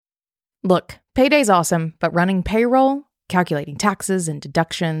Look, payday's awesome, but running payroll, calculating taxes and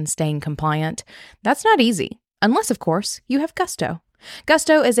deductions, staying compliant, that's not easy. Unless, of course, you have Gusto.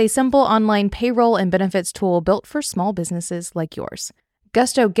 Gusto is a simple online payroll and benefits tool built for small businesses like yours.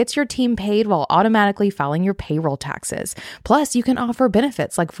 Gusto gets your team paid while automatically filing your payroll taxes. Plus, you can offer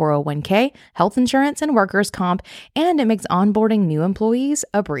benefits like 401k, health insurance, and workers' comp, and it makes onboarding new employees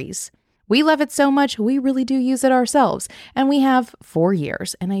a breeze. We love it so much, we really do use it ourselves, and we have 4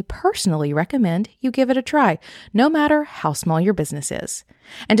 years, and I personally recommend you give it a try, no matter how small your business is.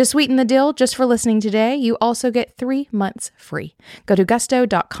 And to sweeten the deal, just for listening today, you also get 3 months free. Go to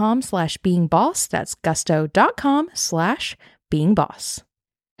gusto.com/beingboss. That's gusto.com/beingboss.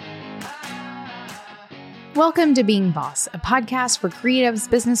 Welcome to Being Boss, a podcast for creatives,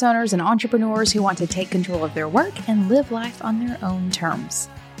 business owners, and entrepreneurs who want to take control of their work and live life on their own terms.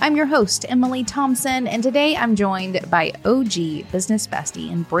 I'm your host, Emily Thompson, and today I'm joined by OG business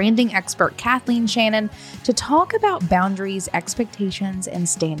bestie and branding expert Kathleen Shannon to talk about boundaries, expectations, and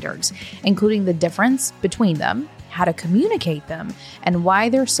standards, including the difference between them, how to communicate them, and why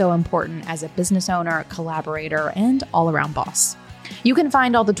they're so important as a business owner, collaborator, and all-around boss. You can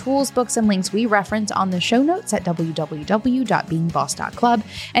find all the tools, books, and links we reference on the show notes at www.beingboss.club.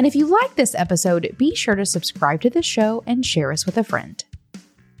 And if you like this episode, be sure to subscribe to the show and share us with a friend.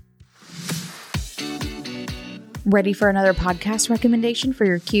 Ready for another podcast recommendation for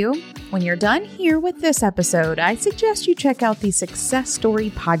your queue? When you're done here with this episode, I suggest you check out the Success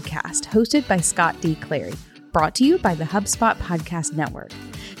Story podcast hosted by Scott D. Clary, brought to you by the HubSpot Podcast Network.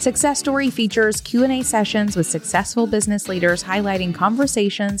 Success Story features Q&A sessions with successful business leaders highlighting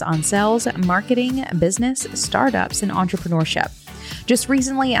conversations on sales, marketing, business, startups, and entrepreneurship. Just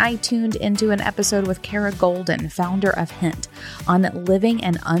recently, I tuned into an episode with Kara Golden, founder of Hint, on living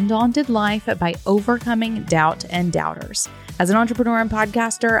an undaunted life by overcoming doubt and doubters. As an entrepreneur and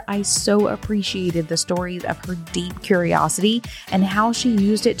podcaster, I so appreciated the stories of her deep curiosity and how she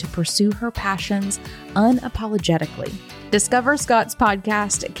used it to pursue her passions unapologetically. Discover Scott's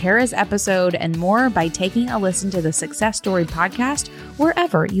podcast, Kara's episode, and more by taking a listen to the Success Story podcast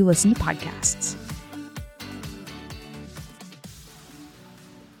wherever you listen to podcasts.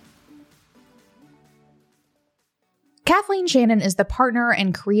 Kathleen Shannon is the partner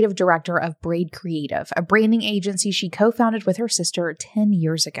and creative director of Braid Creative, a branding agency she co-founded with her sister 10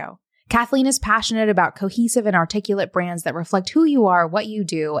 years ago. Kathleen is passionate about cohesive and articulate brands that reflect who you are, what you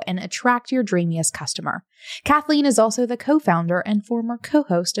do, and attract your dreamiest customer. Kathleen is also the co-founder and former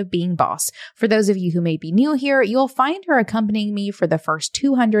co-host of Being Boss. For those of you who may be new here, you'll find her accompanying me for the first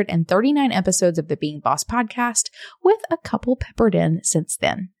 239 episodes of the Being Boss podcast, with a couple peppered in since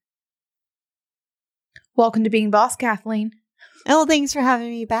then. Welcome to Being Boss, Kathleen. Oh, thanks for having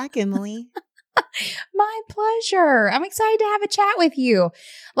me back, Emily. My pleasure. I'm excited to have a chat with you.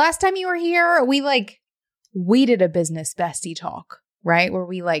 Last time you were here, we did a business bestie talk, right? Where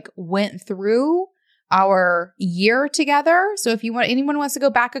we went through our year together. So if anyone wants to go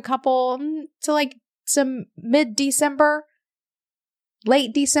back a couple to some mid-December,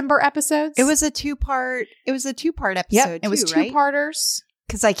 late December episodes. It was a two-part episode. Yep, it was two-parters.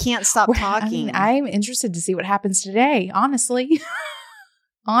 Because I can't stop talking. I'm interested to see what happens today, honestly.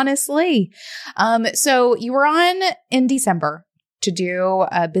 Honestly. So you were on in December to do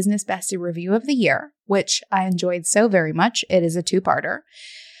a business bestie review of the year, which I enjoyed so very much. It is a two-parter.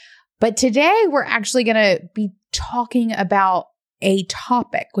 But today we're actually going to be talking about a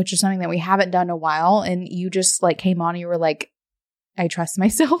topic, which is something that we haven't done in a while. And you just came on and you were like, I trust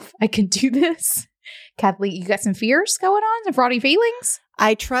myself. I can do this. Kathleen, you got some fears going on? Some fraudy feelings?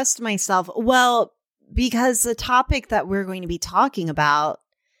 I trust myself. Well, because the topic that we're going to be talking about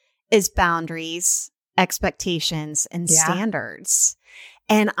is boundaries, expectations, and standards.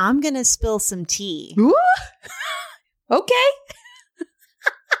 And I'm going to spill some tea. Ooh. Okay.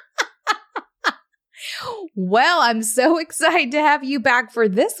 Well, I'm so excited to have you back for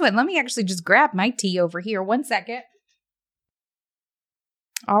this one. Let me actually just grab my tea over here. 1 second.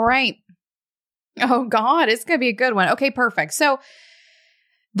 All right. Oh, God, it's going to be a good one. Okay, perfect. So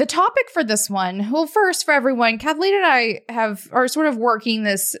the topic for this one, well, first for everyone, Kathleen and I are sort of working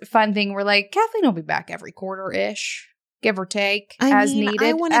this fun thing. We're like, Kathleen will be back every quarter-ish, give or take, as needed,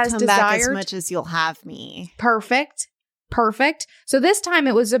 I want to come desired. Back as much as you'll have me. Perfect. So this time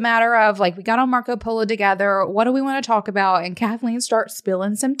it was a matter of we got on Marco Polo together. What do we want to talk about? And Kathleen starts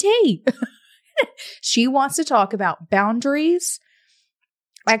spilling some tea. She wants to talk about boundaries,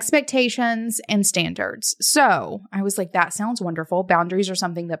 expectations, and standards. So I was like, that sounds wonderful. Boundaries are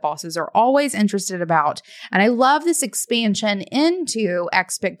something that bosses are always interested about. And I love this expansion into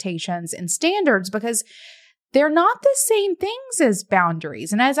expectations and standards because they're not the same things as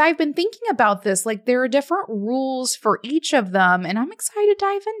boundaries. And as I've been thinking about this, like there are different rules for each of them, and I'm excited to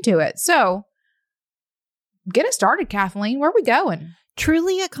dive into it. So get us started, Kathleen. Where are we going?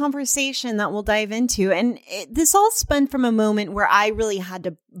 Truly a conversation that we'll dive into. And this all spun from a moment where I really had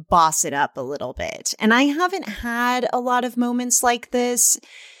to boss it up a little bit. And I haven't had a lot of moments like this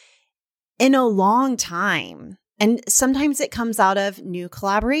in a long time. And sometimes it comes out of new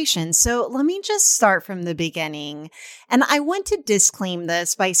collaborations. So let me just start from the beginning. And I want to disclaim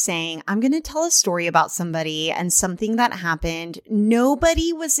this by saying I'm going to tell a story about somebody and something that happened.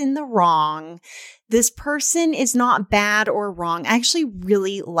 Nobody was in the wrong. This person is not bad or wrong. I actually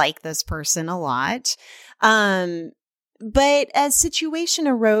really like this person a lot. But a situation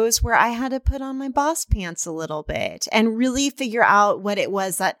arose where I had to put on my boss pants a little bit and really figure out what it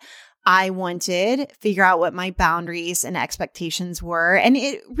was that I wanted, figure out what my boundaries and expectations were. And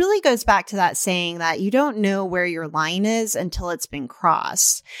it really goes back to that saying that you don't know where your line is until it's been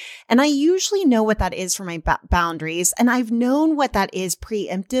crossed. And I usually know what that is for my boundaries. And I've known what that is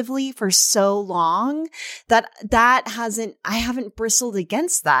preemptively for so long that I haven't bristled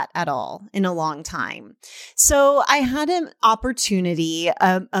against that at all in a long time. So I had an opportunity,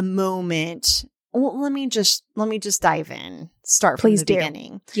 a moment. Well, let me just dive in. Start from the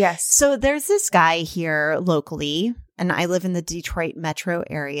beginning. Yes. So there's this guy here locally, and I live in the Detroit metro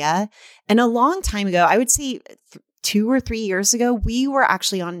area. And a long time ago, I would say 2 or 3 years ago, we were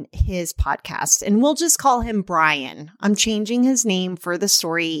actually on his podcast, and we'll just call him Brian. I'm changing his name for the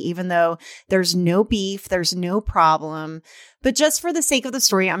story, even though there's no beef, there's no problem. But just for the sake of the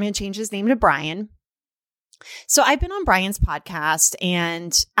story, I'm going to change his name to Brian. So I've been on Brian's podcast,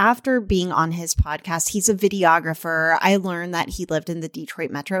 and after being on his podcast, he's a videographer. I learned that he lived in the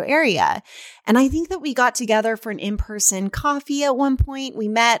Detroit metro area. And I think that we got together for an in-person coffee at one point. We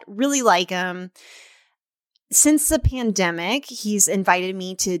met, really like him. Since the pandemic, he's invited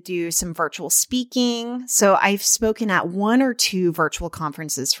me to do some virtual speaking. So I've spoken at 1 or 2 virtual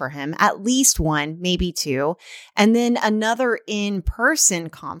conferences for him, at least 1, maybe 2, and then another in-person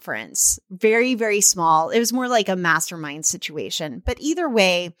conference, very, very small. It was more like a mastermind situation. But either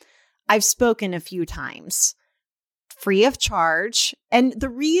way, I've spoken a few times, free of charge. And the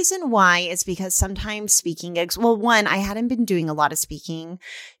reason why is because sometimes speaking gigs, well, 1, I hadn't been doing a lot of speaking.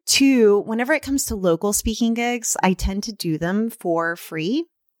 2, whenever it comes to local speaking gigs, I tend to do them for free,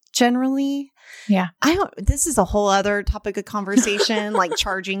 generally. Yeah. This is a whole other topic of conversation, like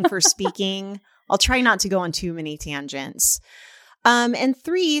charging for speaking. I'll try not to go on too many tangents. And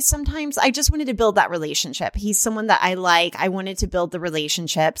 3, sometimes I just wanted to build that relationship. He's someone that I like. I wanted to build the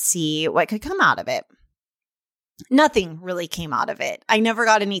relationship, see what could come out of it. Nothing really came out of it. I never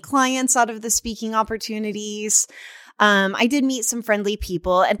got any clients out of the speaking opportunities. I did meet some friendly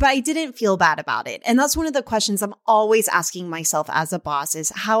people, but I didn't feel bad about it. And that's one of the questions I'm always asking myself as a boss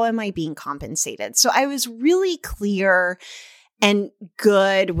is, how am I being compensated? So I was really clear and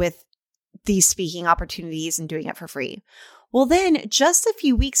good with these speaking opportunities and doing it for free. Well, then just a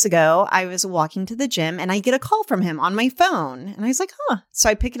few weeks ago, I was walking to the gym and I get a call from him on my phone. And I was like, huh. So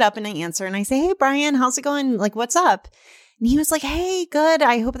I pick it up and I answer and I say, hey, Brian, how's it going? Like, what's up? And he was like, hey, good.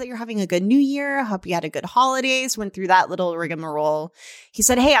 I hope that you're having a good new year. I hope you had a good holidays. Went through that little rigmarole. He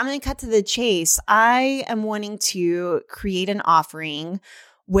said, hey, I'm going to cut to the chase. I am wanting to create an offering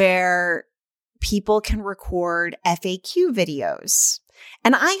where people can record FAQ videos.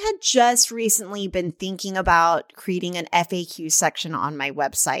 And I had just recently been thinking about creating an FAQ section on my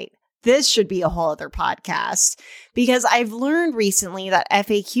website. This should be a whole other podcast because I've learned recently that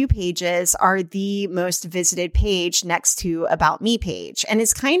FAQ pages are the most visited page next to About Me page. And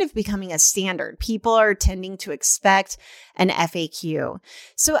it's kind of becoming a standard. People are tending to expect an FAQ.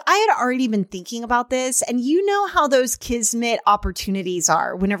 So I had already been thinking about this, and you know how those kismet opportunities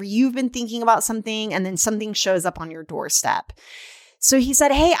are whenever you've been thinking about something and then something shows up on your doorstep. So he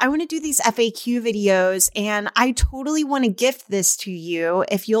said, hey, I want to do these FAQ videos, and I totally want to gift this to you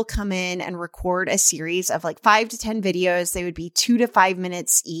if you'll come in and record a series of like 5 to 10 videos. They would be 2 to 5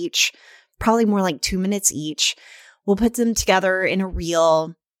 minutes each, probably more like 2 minutes each. We'll put them together in a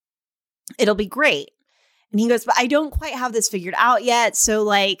reel. It'll be great. And he goes, but I don't quite have this figured out yet. So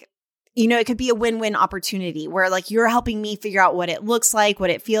like, you know, it could be a win-win opportunity where like you're helping me figure out what it looks like,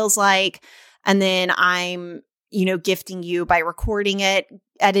 what it feels like. And then I'm, you know, gifting you by recording it,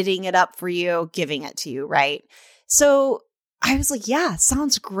 editing it up for you, giving it to you, right? So I was like, yeah,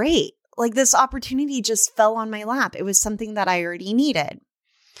 sounds great. Like this opportunity just fell on my lap. It was something that I already needed.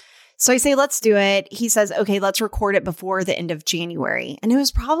 So I say, let's do it. He says, okay, let's record it before the end of January. And it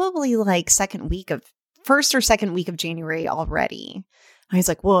was probably like first or second week of January already. I was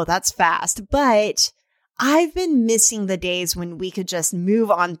like, whoa, that's fast. But I've been missing the days when we could just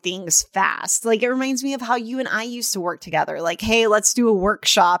move on things fast. Like, it reminds me of how you and I used to work together. Like, hey, let's do a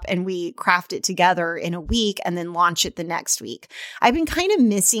workshop and we craft it together in a week and then launch it the next week. I've been kind of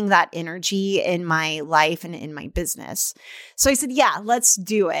missing that energy in my life and in my business. So I said, yeah, let's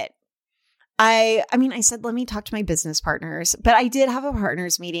do it. I said, let me talk to my business partners, but I did have a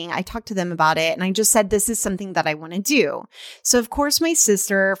partners meeting. I talked to them about it and I just said, this is something that I want to do. So of course, my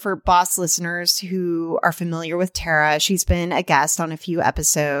sister, for Boss listeners who are familiar with Tara, she's been a guest on a few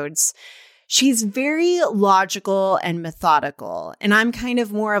episodes. She's very logical and methodical. And I'm kind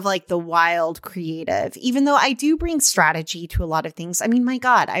of more of like the wild creative, even though I do bring strategy to a lot of things. I mean, my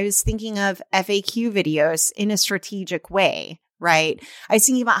God, I was thinking of FAQ videos in a strategic way. Right? I was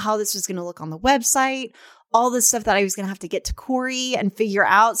thinking about how this was going to look on the website, all the stuff that I was going to have to get to Corey and figure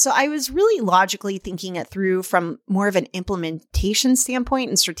out. So I was really logically thinking it through from more of an implementation standpoint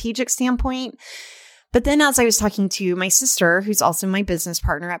and strategic standpoint. But then as I was talking to my sister, who's also my business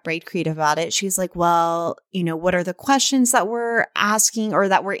partner at Braid Creative about it, she's like, well, what are the questions that we're asking or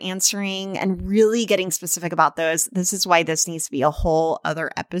that we're answering, and really getting specific about those. This is why this needs to be a whole other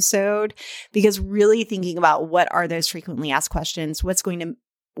episode, because really thinking about what are those frequently asked questions,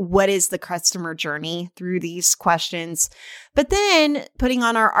 what is the customer journey through these questions. But then putting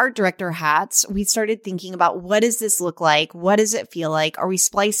on our art director hats, we started thinking about, what does this look like? What does it feel like? Are we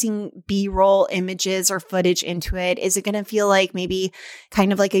splicing B-roll images or footage into it? Is it going to feel like maybe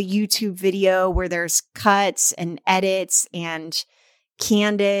kind of like a YouTube video where there's cuts and edits and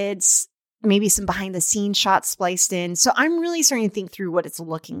candids, maybe some behind the scenes shots spliced in? So I'm really starting to think through what it's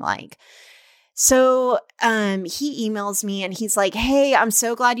looking like. So he emails me and he's like, hey, I'm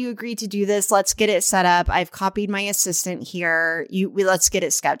so glad you agreed to do this. Let's get it set up. I've copied my assistant here. Let's get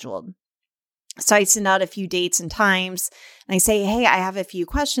it scheduled. So I send out a few dates and times and I say, hey, I have a few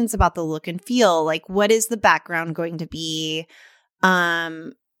questions about the look and feel. Like, what is the background going to be?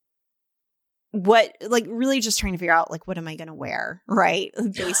 Really just trying to figure out, like, what am I going to wear? Right.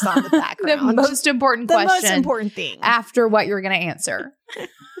 Based on the background. The most important question. The most important thing. After what you're going to answer.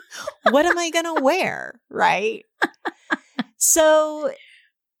 What am I going to wear? Right. So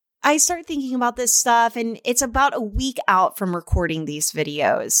I start thinking about this stuff, and it's about a week out from recording these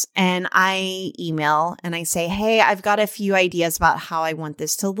videos. And I email and I say, hey, I've got a few ideas about how I want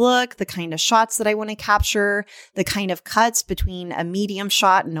this to look, the kind of shots that I want to capture, the kind of cuts between a medium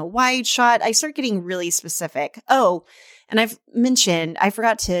shot and a wide shot. I start getting really specific. Oh, and I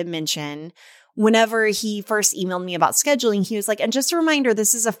forgot to mention, whenever he first emailed me about scheduling, he was like, and just a reminder,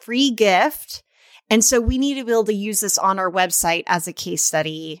 this is a free gift. And so we need to be able to use this on our website as a case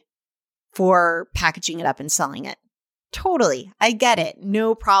study for packaging it up and selling it. Totally. I get it.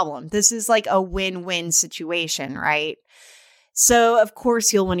 No problem. This is like a win-win situation, right? So of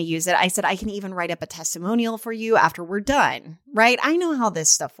course you'll want to use it. I said, I can even write up a testimonial for you after we're done, right? I know how this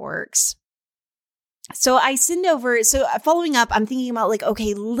stuff works. So I send over, following up, I'm thinking about like,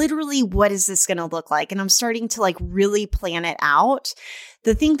 okay, literally what is this going to look like? And I'm starting to like really plan it out.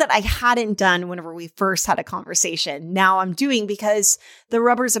 The thing that I hadn't done whenever we first had a conversation, now I'm doing, because the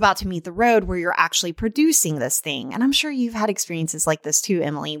rubber's about to meet the road where you're actually producing this thing. And I'm sure you've had experiences like this too,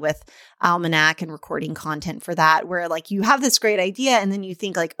 Emily, with Almanac and recording content for that, where like you have this great idea and then you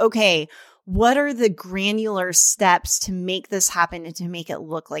think like, okay, what are the granular steps to make this happen and to make it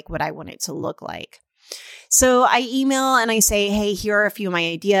look like what I want it to look like? So I email and I say, hey, here are a few of my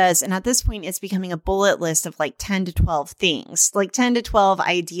ideas. And at this point, it's becoming a bullet list of like 10 to 12 things, like 10 to 12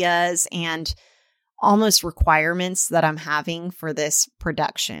 ideas and almost requirements that I'm having for this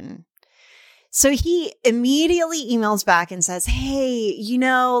production. So he immediately emails back and says, hey,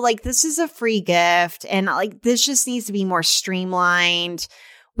 like this is a free gift and like this just needs to be more streamlined.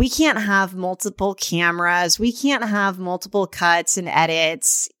 We can't have multiple cameras. We can't have multiple cuts and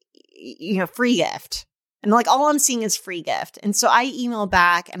edits. Free gift. And like, all I'm seeing is free gift. And so I email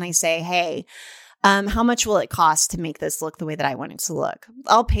back and I say, hey, how much will it cost to make this look the way that I want it to look?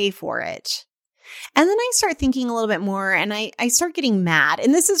 I'll pay for it. And then I start thinking a little bit more and I start getting mad.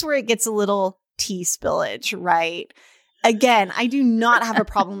 And this is where it gets a little tea spillage, right? Again, I do not have a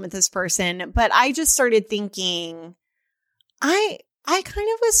problem with this person, but I just started thinking, I kind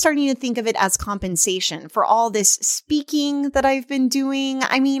of was starting to think of it as compensation for all this speaking that I've been doing.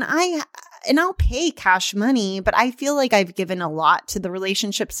 I mean, I'll pay cash money, but I feel like I've given a lot to the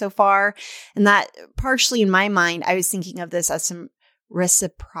relationship so far. And that partially in my mind, I was thinking of this as some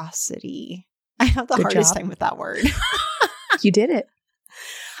reciprocity. I have the hardest time with that word. You did it.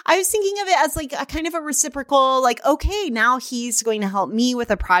 I was thinking of it as like a kind of a reciprocal, like, okay, now he's going to help me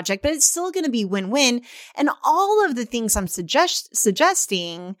with a project, but it's still going to be win-win. And all of the things I'm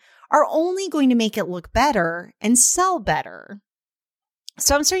suggesting are only going to make it look better and sell better.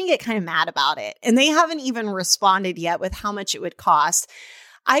 So I'm starting to get kind of mad about it. And they haven't even responded yet with how much it would cost.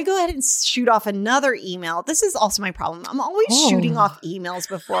 I go ahead and shoot off another email. This is also my problem. I'm always shooting off emails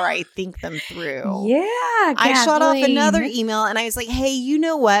before I think them through. Yeah, I shot off another email and I was like, hey, you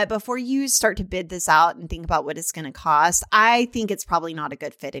know what? Before you start to bid this out and think about what it's going to cost, I think it's probably not a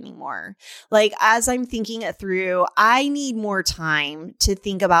good fit anymore. Like, as I'm thinking it through, I need more time to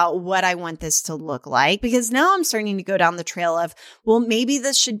think about what I want this to look like, because now I'm starting to go down the trail of, well, maybe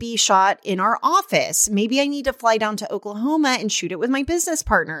this should be shot in our office. Maybe I need to fly down to Oklahoma and shoot it with my business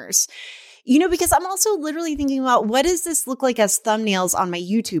partners. You know, because I'm also literally thinking about, what does this look like as thumbnails on my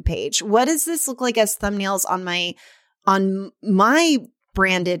YouTube page? What does this look like as thumbnails on my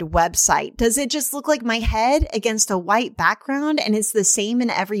branded website? Does it just look like my head against a white background and it's the same in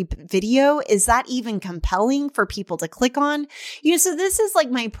every video? Is that even compelling for people to click on? You know, so this is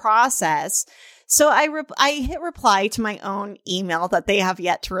like my process. So I hit reply to my own email that they have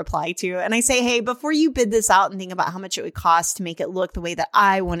yet to reply to. And I say, hey, before you bid this out and think about how much it would cost to make it look the way that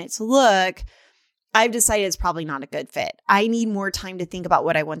I want it to look, I've decided it's probably not a good fit. I need more time to think about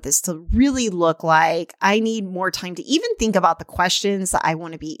what I want this to really look like. I need more time to even think about the questions that I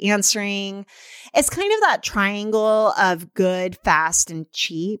want to be answering. It's kind of that triangle of good, fast, and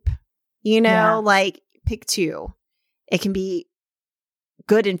cheap. You know, like pick two. It can be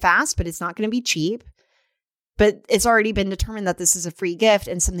good and fast, but it's not going to be cheap. But it's already been determined that this is a free gift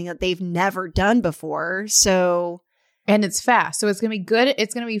and something that they've never done before. So, and it's fast. So it's going to be good.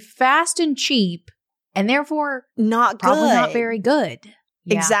 It's going to be fast and cheap, and therefore probably not very good.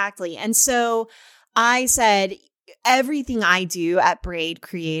 Yeah. Exactly. And so I said, everything I do at Braid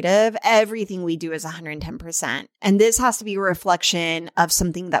Creative, everything we do is 110%. And this has to be a reflection of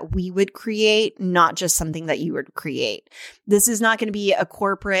something that we would create, not just something that you would create. This is not going to be a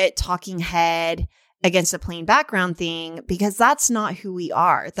corporate talking head against a plain background thing, because that's not who we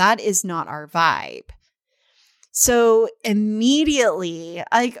are. That is not our vibe. So immediately,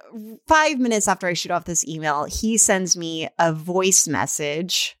 like 5 minutes after I shoot off this email, he sends me a voice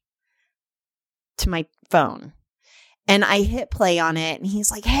message to my phone. And I hit play on it and he's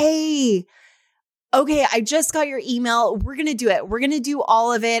like, hey, okay, I just got your email. We're going to do it. We're going to do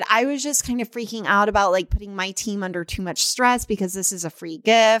all of it. I was just kind of freaking out about like putting my team under too much stress because this is a free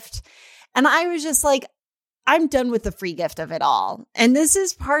gift. And I was just like, I'm done with the free gift of it all. And this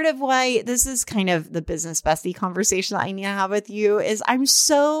is part of why this is kind of the business bestie conversation that I need to have with you, is I'm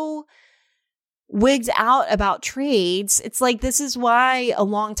so wigged out about trades. It's like, this is why a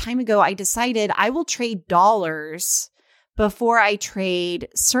long time ago I decided I will trade dollars before I trade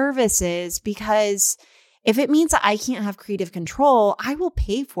services, because if it means that I can't have creative control, I will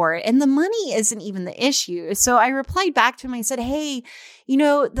pay for it. And the money isn't even the issue. So I replied back to him. I said, hey, you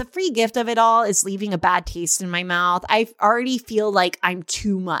know, the free gift of it all is leaving a bad taste in my mouth. I already feel like I'm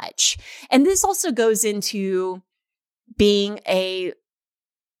too much. And this also goes into being a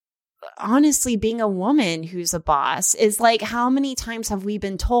woman who's a boss. Is like, how many times have we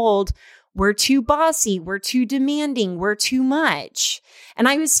been told we're too bossy, we're too demanding, we're too much? And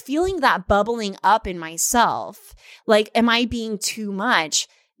I was feeling that bubbling up in myself. Like, am I being too much?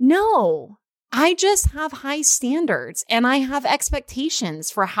 No, I just have high standards and I have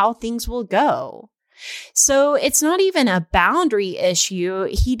expectations for how things will go. So it's not even a boundary issue.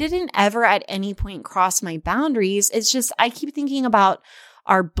 He didn't ever at any point cross my boundaries. It's just, I keep thinking about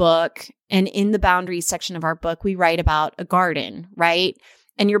our book, and in the boundaries section of our book, we write about a garden, right?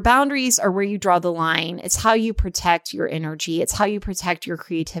 And your boundaries are where you draw the line. It's how you protect your energy. It's how you protect your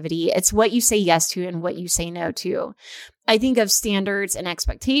creativity. It's what you say yes to and what you say no to. I think of standards and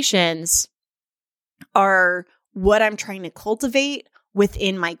expectations are what I'm trying to cultivate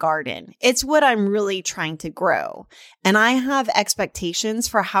within my garden. It's what I'm really trying to grow. And I have expectations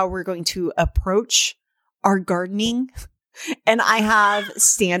for how we're going to approach our gardening. And I have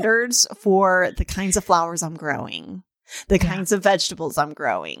standards for the kinds of flowers I'm growing, the kinds of vegetables I'm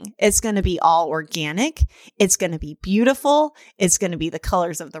growing. It's going to be all organic. It's going to be beautiful. It's going to be the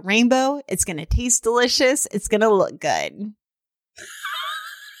colors of the rainbow. It's going to taste delicious. It's going to look good.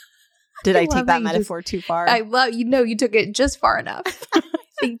 Did I take that metaphor too far? I love, you took it just far enough. I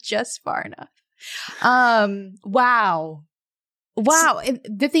think just far enough. Wow.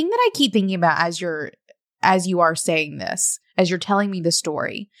 The thing that I keep thinking about as you are saying this, as you're telling me the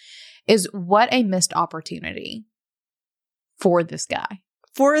story, is what a missed opportunity for this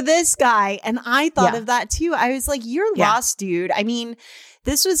guy. And I thought of that too. I was like, you're lost, dude. I mean,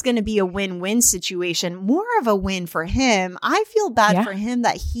 this was going to be a win-win situation, more of a win for him. I feel bad for him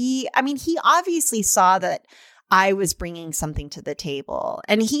that he obviously saw that I was bringing something to the table.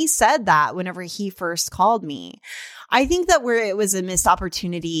 And he said that whenever he first called me. I think that where it was a missed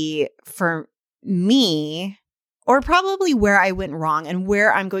opportunity for me, or probably where I went wrong and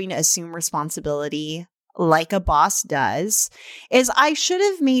where I'm going to assume responsibility like a boss does, is I should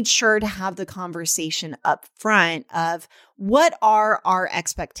have made sure to have the conversation up front of what are our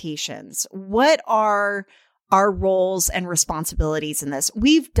expectations? What are our roles and responsibilities in this?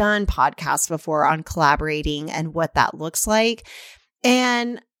 We've done podcasts before on collaborating and what that looks like.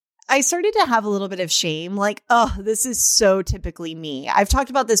 And I started to have a little bit of shame, like, oh, this is so typically me. I've talked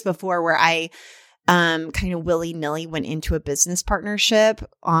about this before where I kind of willy-nilly went into a business partnership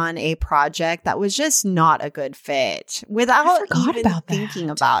on a project that was just not a good fit without even thinking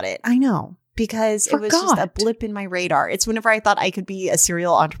about it. I know, because it was just a blip in my radar. It's whenever I thought I could be a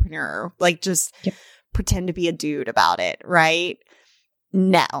serial entrepreneur, like just pretend to be a dude about it, right?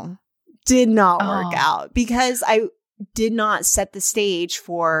 No, did not work out because I did not set the stage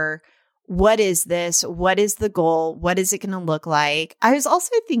for what is this? What is the goal? What is it going to look like? I was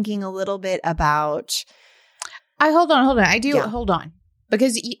also thinking a little bit about... Hold on. Hold on.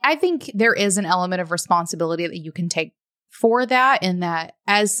 Because I think there is an element of responsibility that you can take for that, in that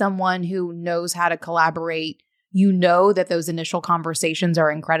as someone who knows how to collaborate, you know that those initial conversations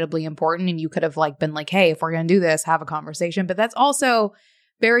are incredibly important, and you could have been like, hey, if we're going to do this, have a conversation. But that's also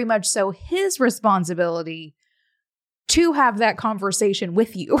very much so his responsibility to have that conversation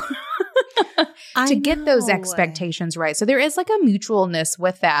with you. to get those expectations right. So there is a mutualness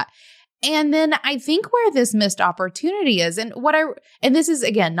with that. And then I think where this missed opportunity is, and this is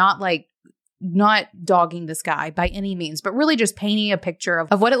again, not dogging this guy by any means, but really just painting a picture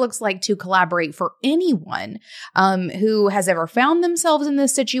of what it looks like to collaborate for anyone who has ever found themselves in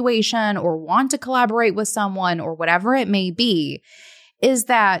this situation or want to collaborate with someone or whatever it may be, is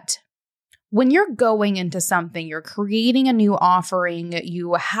that when you're going into something, you're creating a new offering,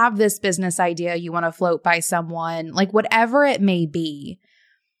 you have this business idea you want to float by someone, whatever it may be,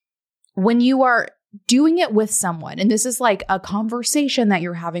 when you are doing it with someone, and this is a conversation that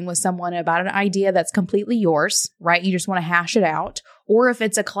you're having with someone about an idea that's completely yours, right? You just want to hash it out. Or if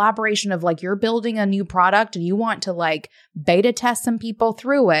it's a collaboration of you're building a new product and you want to beta test some people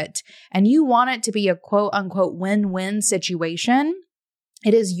through it, and you want it to be a quote unquote win-win situation,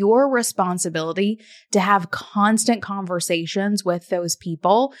 it is your responsibility to have constant conversations with those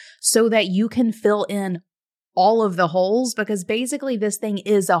people so that you can fill in all of the holes, because basically this thing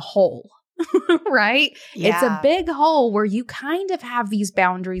is a hole, right? Yeah. It's a big hole where you kind of have these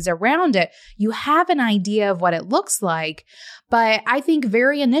boundaries around it. You have an idea of what it looks like, but I think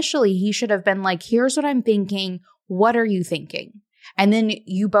very initially he should have been like, here's what I'm thinking. What are you thinking? And then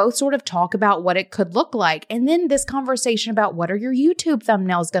you both sort of talk about what it could look like. And then this conversation about what are your YouTube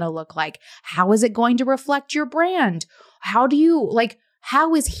thumbnails going to look like? How is it going to reflect your brand?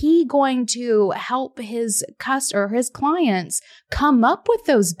 How is he going to help his clients come up with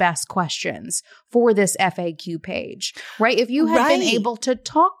those best questions for this FAQ page, right? If you had been able to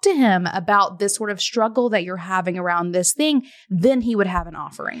talk to him about this sort of struggle that you're having around this thing, then he would have an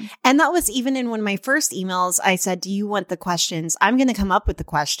offering. And that was even in one of my first emails. I said, do you want the questions? I'm going to come up with the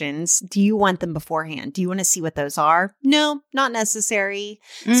questions. Do you want them beforehand? Do you want to see what those are? No, not necessary.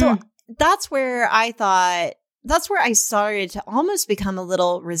 So that's where I thought, that's where I started to almost become a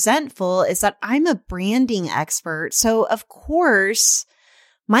little resentful, is that I'm a branding expert. So of course,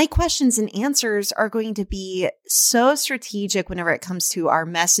 my questions and answers are going to be so strategic whenever it comes to our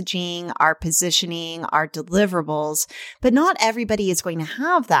messaging, our positioning, our deliverables, but not everybody is going to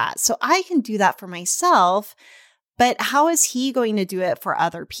have that. So I can do that for myself, but how is he going to do it for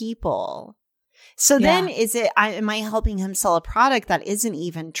other people? So then am I helping him sell a product that isn't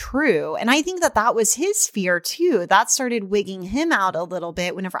even true? And I think that was his fear too. That started wigging him out a little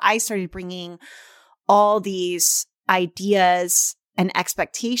bit whenever I started bringing all these ideas and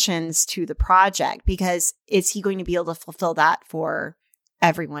expectations to the project, because is he going to be able to fulfill that for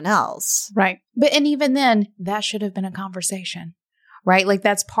everyone else? Right. And even then, that should have been a conversation, right?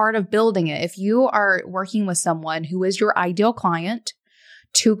 That's part of building it. If you are working with someone who is your ideal client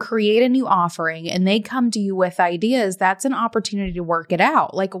to create a new offering and they come to you with ideas, that's an opportunity to work it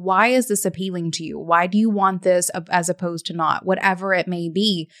out. Why is this appealing to you? Why do you want this as opposed to not? Whatever it may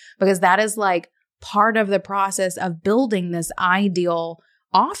be, because that is part of the process of building this ideal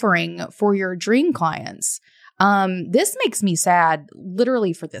offering for your dream clients. This makes me sad,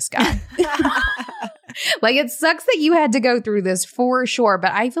 literally, for this guy. It sucks that you had to go through this for sure,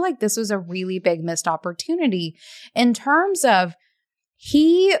 but I feel like this was a really big missed opportunity in terms of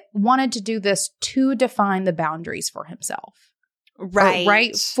he wanted to do this to define the boundaries for himself,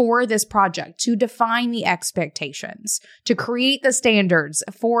 Right. For this project, to define the expectations, to create the standards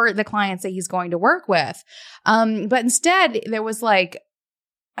for the clients that he's going to work with. But instead, there was like,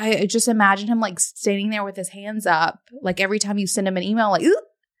 I just imagine him like standing there with his hands up, like every time you send him an email, like, ooh.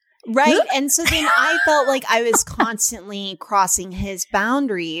 Right. And so then I felt like I was constantly crossing his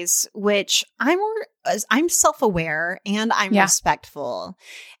boundaries, which I'm self-aware and I'm respectful.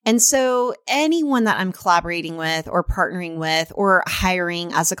 And so anyone that I'm collaborating with or partnering with or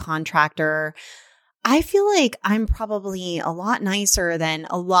hiring as a contractor, I feel like I'm probably a lot nicer than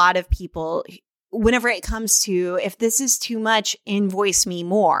a lot of people whenever it comes to, if this is too much, invoice me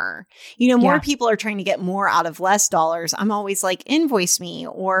more. More people are trying to get more out of less dollars. I'm always like, invoice me,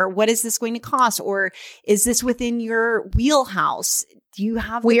 or what is this going to cost? Or is this within your wheelhouse? Do you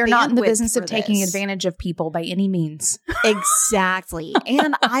have We are not in the business of taking advantage of people by any means. Exactly.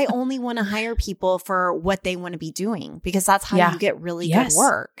 And I only want to hire people for what they want to be doing, because that's how you get really good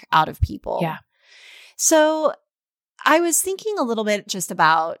work out of people. Yeah. So I was thinking a little bit just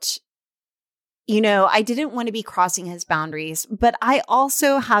about, I didn't want to be crossing his boundaries, but I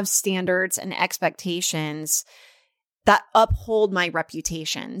also have standards and expectations that uphold my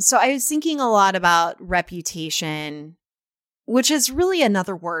reputation. So I was thinking a lot about reputation, which is really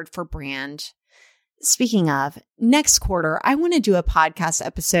another word for brand. Speaking of, next quarter, I want to do a podcast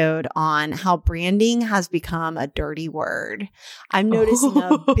episode on how branding has become a dirty word. I'm noticing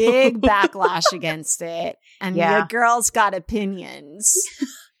a big backlash against it, and your girl's got opinions.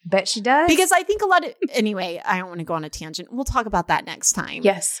 Bet she does. Because I think anyway, I don't want to go on a tangent. We'll talk about that next time.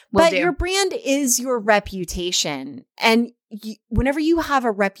 Yes, but your brand is your reputation. And whenever you have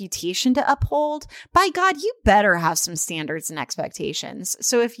a reputation to uphold, by God, you better have some standards and expectations.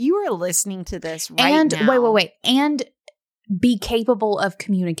 So if you are listening to this right now. Wait. And be capable of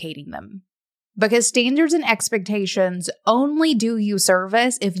communicating them. Because standards and expectations only do you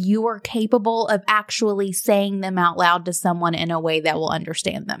service if you are capable of actually saying them out loud to someone in a way that will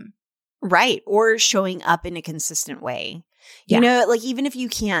understand them. Right. Or showing up in a consistent way. Yeah. Like even if you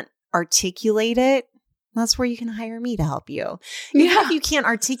can't articulate it, that's where you can hire me to help you. Even if you can't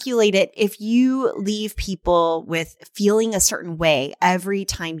articulate it, if you leave people with feeling a certain way every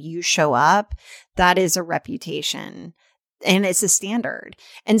time you show up, that is a reputation and it's a standard.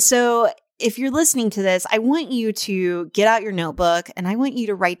 And so if you're listening to this, I want you to get out your notebook and I want you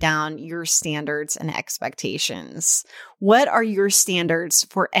to write down your standards and expectations. What are your standards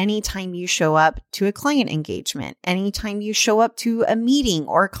for any time you show up to a client engagement, anytime you show up to a meeting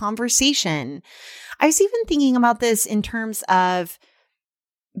or a conversation? I was even thinking about this in terms of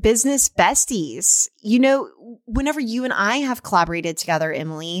business besties. Whenever you and I have collaborated together,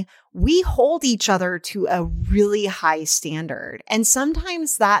 Emily, we hold each other to a really high standard. And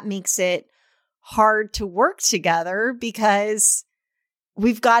sometimes that makes it hard to work together because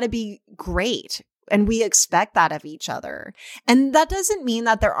we've got to be great and we expect that of each other. And that doesn't mean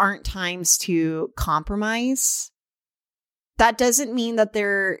that there aren't times to compromise. That doesn't mean that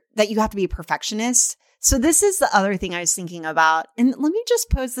you have to be a perfectionist. So this is the other thing I was thinking about. And let me just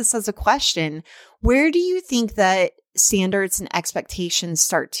pose this as a question. Where do you think that standards and expectations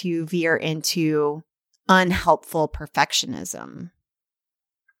start to veer into unhelpful perfectionism?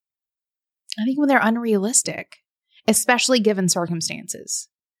 I think when they're unrealistic, especially given circumstances,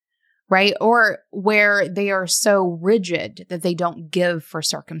 right? Or where they are so rigid that they don't give for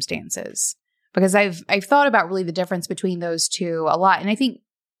circumstances. Because I've thought about really the difference between those two a lot. And I think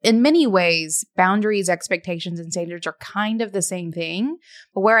in many ways, boundaries, expectations, and standards are kind of the same thing.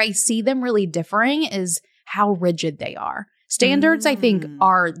 But where I see them really differing is how rigid they are. Standards, I think,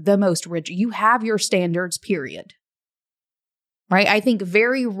 are the most rigid. You have your standards, period. Right? I think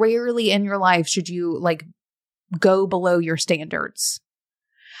very rarely in your life should you go below your standards.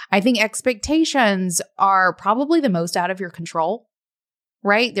 I think expectations are probably the most out of your control.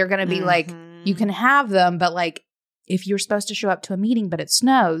 Right? They're going to be you can have them, but if you're supposed to show up to a meeting, but it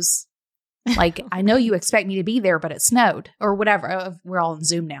snows, I know you expect me to be there, but it snowed or whatever. We're all on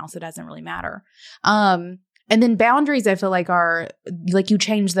Zoom now, so it doesn't really matter. And then boundaries, I feel are you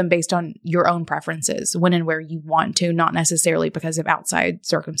change them based on your own preferences, when and where you want to, not necessarily because of outside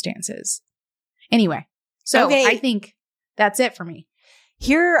circumstances. Anyway, so I think that's it for me.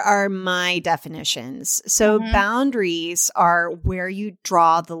 Here are my definitions. So boundaries are where you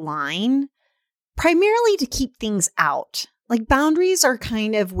draw the line, primarily to keep things out. Boundaries are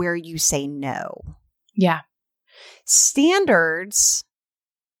kind of where you say no. Yeah. Standards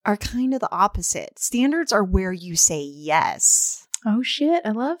are kind of the opposite. Standards are where you say yes. Oh, shit.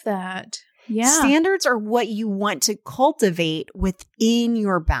 I love that. Yeah. Standards are what you want to cultivate within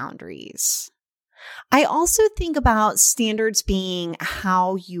your boundaries. I also think about standards being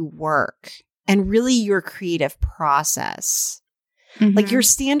how you work and really your creative process. Mm-hmm. Like your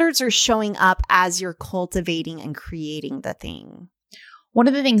standards are showing up as you're cultivating and creating the thing. One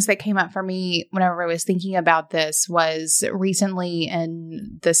of the things that came up for me whenever I was thinking about this was recently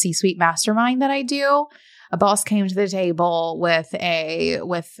in the C-suite mastermind that I do, a boss came to the table with a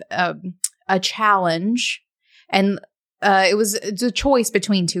challenge, and it's a choice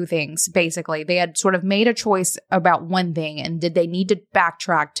between two things. Basically, they had sort of made a choice about one thing, and did they need to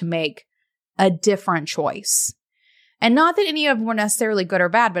backtrack to make a different choice? And not that any of them were necessarily good or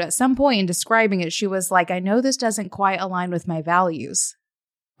bad, but at some point in describing it, she was like, "I know this doesn't quite align with my values."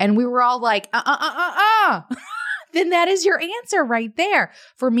 And we were all like, Then that is your answer right there.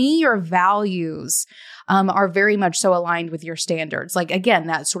 For me, your values are very much so aligned with your standards. Like, again,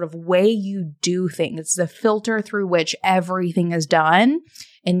 that sort of way you do things. It's the filter through which everything is done.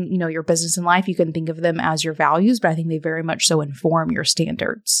 And, you know, your business and life, you can think of them as your values, but I think they very much so inform your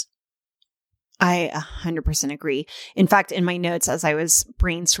standards. I 100% agree. In fact, in my notes, as I was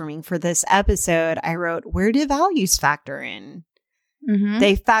brainstorming for this episode, I wrote, where do values factor in? Mm-hmm.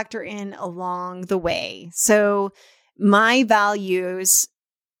 They factor in along the way. So my values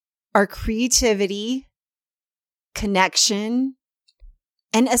are creativity, connection,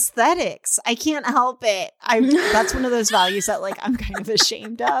 and aesthetics. I can't help it. That's one of those values that like I'm kind of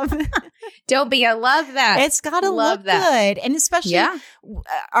ashamed of. Don't be. I love that. It's got to look good. And especially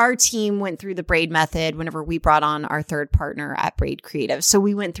our team went through the Braid method whenever we brought on our third partner at Braid Creative. So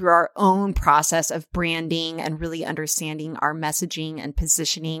we went through our own process of branding and really understanding our messaging and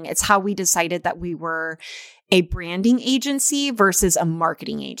positioning. It's how we decided that we were a branding agency versus a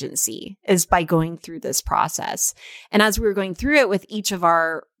marketing agency, is by going through this process. And as we were going through it with each of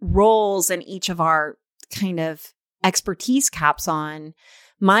our roles and each of our kind of expertise caps on,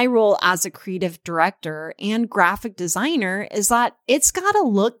 my role as a creative director and graphic designer is that it's got to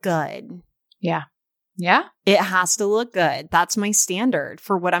look good. Yeah. Yeah. It has to look good. That's my standard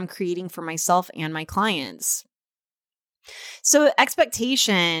for what I'm creating for myself and my clients. So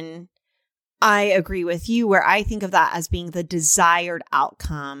expectation, I agree with you, where I think of that as being the desired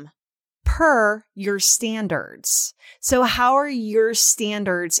outcome per your standards. So how are your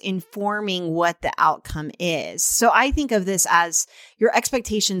standards informing what the outcome is? So I think of this as your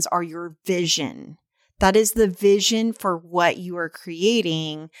expectations are your vision. That is the vision for what you are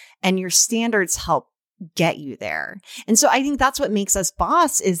creating, and your standards help get you there. And so I think that's what makes us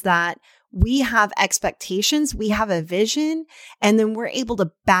boss, is that we have expectations, we have a vision, and then we're able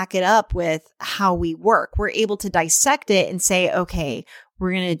to back it up with how we work. We're able to dissect it and say, okay,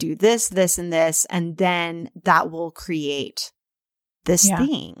 we're going to do this, this, and this, and then that will create this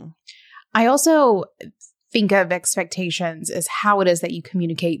thing. I also think of expectations as how it is that you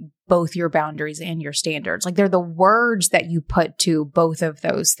communicate both your boundaries and your standards. Like, they're the words that you put to both of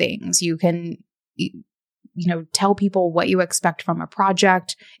those things. You can, tell people what you expect from a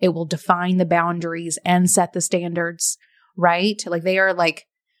project. It will define the boundaries and set the standards, right? Like, they are like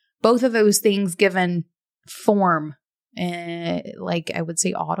both of those things given form, like I would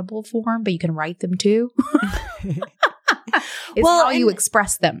say audible form, but you can write them too. It's how you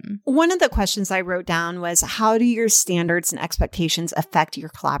express them. One of the questions I wrote down was, how do your standards and expectations affect your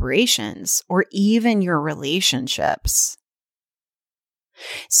collaborations or even your relationships?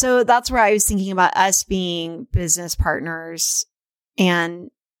 So that's where I was thinking about us being business partners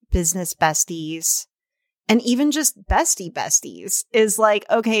and business besties, and even just besties is like,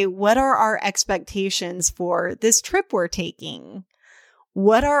 okay, what are our expectations for this trip we're taking?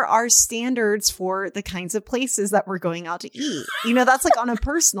 What are our standards for the kinds of places that we're going out to eat? That's like on a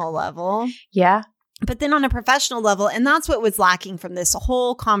personal level. Yeah. But then on a professional level, and that's what was lacking from this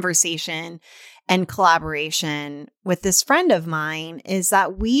whole conversation and collaboration with this friend of mine, is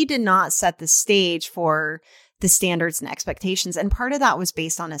that we did not set the stage for the standards and expectations. And part of that was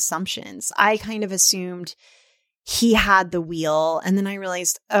based on assumptions. I kind of assumed he had the wheel. And then I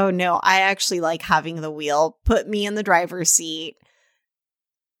realized, oh no, I actually like having the wheel. Put me in the driver's seat.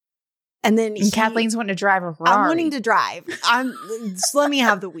 And then Kathleen's wanting to drive a Ferrari. I'm wanting to drive. Just let me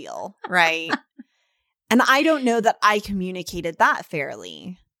have the wheel. Right. And I don't know that I communicated that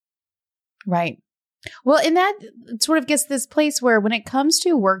fairly. Right. Well, and that sort of gets this place where when it comes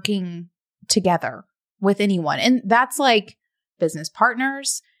to working together with anyone, and that's like business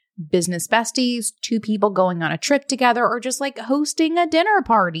partners, business besties, two people going on a trip together, or just like hosting a dinner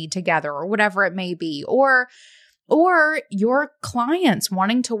party together or whatever it may be, or your clients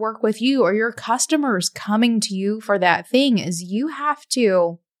wanting to work with you, or your customers coming to you for that thing, is you have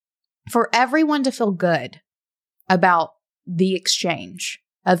to, for everyone to feel good about the exchange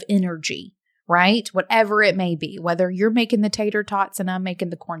of energy, right? Whatever it may be, whether you're making the tater tots and I'm making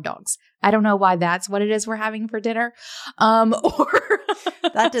the corn dogs. I don't know why that's what it is we're having for dinner. Or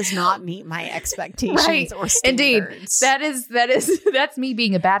that does not meet my expectations right. or standards. Indeed. That's me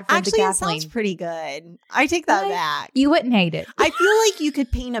being a bad friend to Kathleen. Actually, it sounds pretty good. I take that back. You wouldn't hate it. I feel like you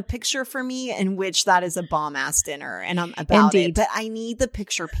could paint a picture for me in which that is a bomb-ass dinner and I'm about it, but I need the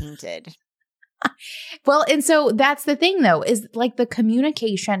picture painted. Well, and so that's the thing though, is like the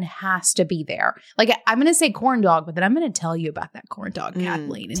communication has to be there. Like I'm going to say corn dog, but then I'm going to tell you about that corn dog,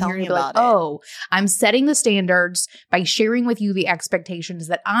 Kathleen. And tell you're me going to be like, oh, I'm setting the standards by sharing with you the expectations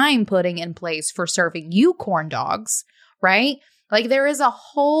that I'm putting in place for serving you corn dogs, right? Like there is a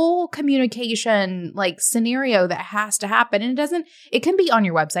whole communication like scenario that has to happen. And it can be on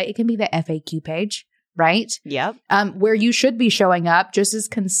your website. It can be the FAQ page. Right? Yep. Where you should be showing up just as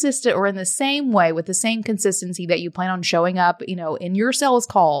consistent or in the same way with the same consistency that you plan on showing up, in your sales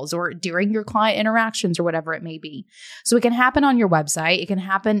calls or during your client interactions or whatever it may be. So it can happen on your website. It can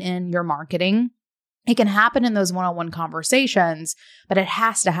happen in your marketing. It can happen in those one-on-one conversations, but it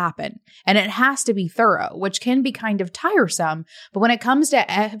has to happen and it has to be thorough, which can be kind of tiresome. But when it comes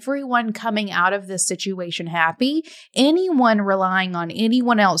to everyone coming out of this situation happy, anyone relying on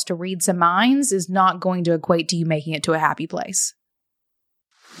anyone else to read some minds is not going to equate to you making it to a happy place.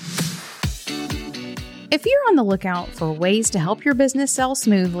 If you're on the lookout for ways to help your business sell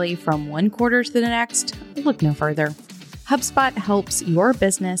smoothly from one quarter to the next, look no further. HubSpot helps your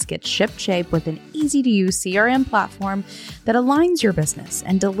business get shipshape with an easy-to-use CRM platform that aligns your business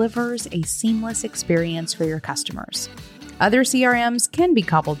and delivers a seamless experience for your customers. Other CRMs can be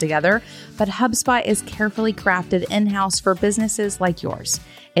cobbled together, but HubSpot is carefully crafted in-house for businesses like yours.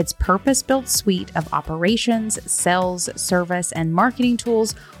 Its purpose-built suite of operations, sales, service, and marketing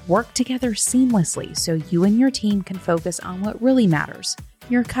tools work together seamlessly so you and your team can focus on what really matters,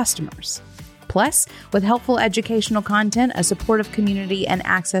 your customers. Plus, with helpful educational content, a supportive community, and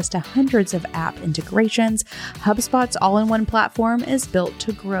access to hundreds of app integrations, HubSpot's all-in-one platform is built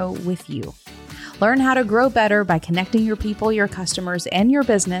to grow with you. Learn how to grow better by connecting your people, your customers, and your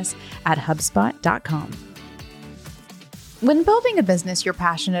business at HubSpot.com. When building a business you're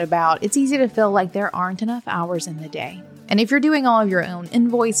passionate about, it's easy to feel like there aren't enough hours in the day. And if you're doing all of your own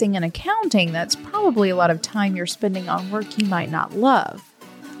invoicing and accounting, that's probably a lot of time you're spending on work you might not love.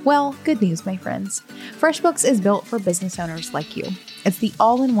 Well, good news, my friends. FreshBooks is built for business owners like you. It's the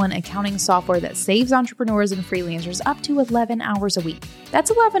all-in-one accounting software that saves entrepreneurs and freelancers up to 11 hours a week. That's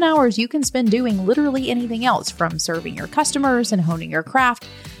 11 hours you can spend doing literally anything else, from serving your customers and honing your craft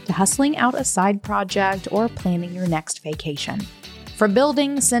to hustling out a side project or planning your next vacation. From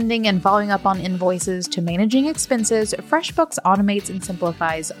building, sending, and following up on invoices to managing expenses, FreshBooks automates and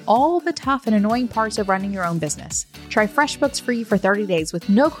simplifies all the tough and annoying parts of running your own business. Try FreshBooks free for 30 days with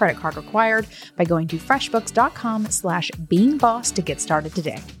no credit card required by going to freshbooks.com/beingboss to get started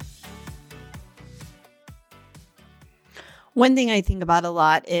today. One thing I think about a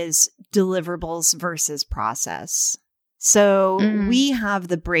lot is deliverables versus process. So we have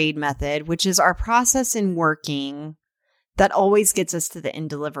the BRAID method, which is our process in working that always gets us to the end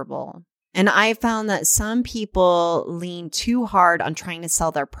deliverable. And I found that some people lean too hard on trying to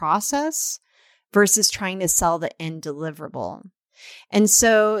sell their process versus trying to sell the end deliverable. And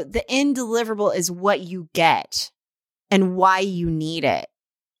so the end deliverable is what you get and why you need it.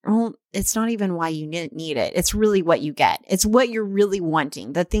 Well, it's not even why you need it. It's really what you get. It's what you're really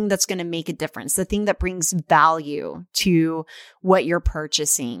wanting, the thing that's going to make a difference, the thing that brings value to what you're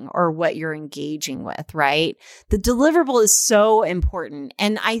purchasing or what you're engaging with, right? The deliverable is so important.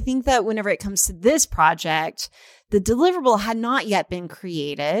 And I think that whenever it comes to this project, the deliverable had not yet been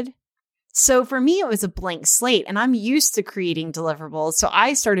created. So for me, it was a blank slate, and I'm used to creating deliverables. So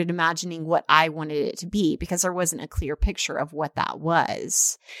I started imagining what I wanted it to be because there wasn't a clear picture of what that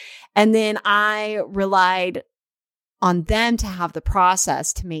was. And then I relied on them to have the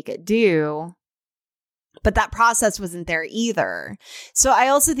process to make it do. But that process wasn't there either. So I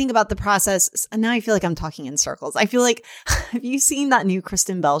also think about the process, and now I feel like I'm talking in circles. I feel like, have you seen that new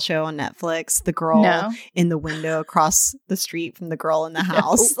Kristen Bell show on Netflix? The girl in the window across the street from the girl in the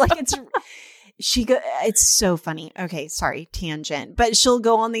house. No. Like it's so funny. Okay, sorry, tangent. But she'll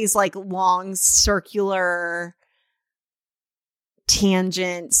go on these like long circular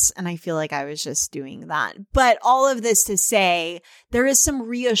tangents, and I feel like I was just doing that. But all of this to say, there is some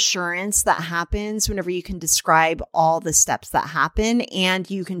reassurance that happens whenever you can describe all the steps that happen and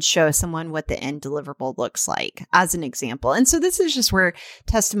you can show someone what the end deliverable looks like as an example. And so this is just where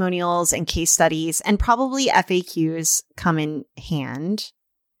testimonials and case studies and probably FAQs come in hand.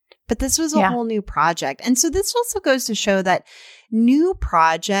 but this was a whole new project. And so this also goes to show that new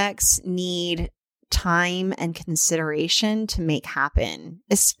projects need time and consideration to make happen,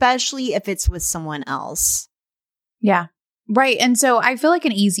 especially if it's with someone else. Yeah. Right. And so I feel like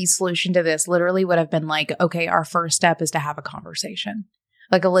an easy solution to this literally would have been like, okay, our first step is to have a conversation.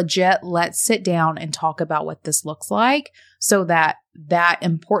 Like a legit, let's sit down and talk about what this looks like so that that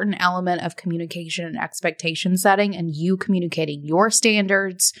important element of communication and expectation setting and you communicating your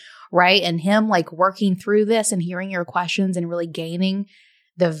standards, right? And him like working through this and hearing your questions and really gaining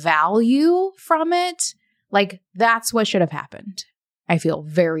the value from it. Like that's what should have happened. I feel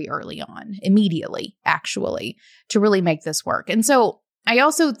very early on, immediately, actually, to really make this work. And so I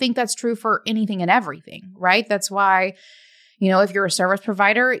also think that's true for anything and everything, right? That's why, if you're a service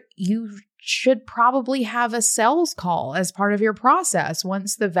provider, you should probably have a sales call as part of your process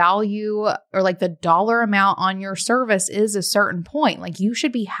once the value or like the dollar amount on your service is a certain point. Like you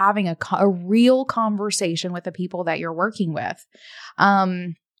should be having a real conversation with the people that you're working with.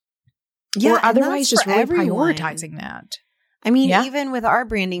 Or otherwise just really prioritizing that. I mean, even with our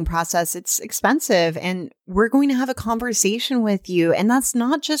branding process, it's expensive and we're going to have a conversation with you. And that's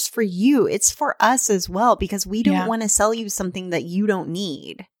not just for you. It's for us as well, because we don't want to sell you something that you don't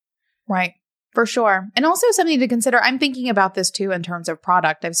need. Right. For sure. And also something to consider. I'm thinking about this too in terms of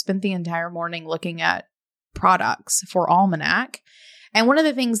product. I've spent the entire morning looking at products for Almanac. And one of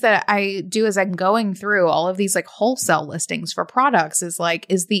the things that I do as I'm going through all of these like wholesale listings for products is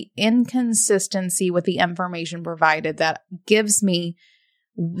the inconsistency with the information provided that gives me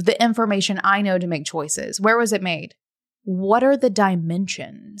the information I know to make choices. Where was it made? What are the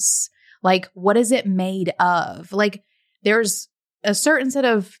dimensions? Like, what is it made of? Like, there's a certain set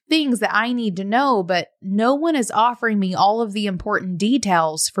of things that I need to know, but no one is offering me all of the important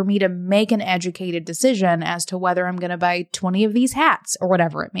details for me to make an educated decision as to whether I'm going to buy 20 of these hats or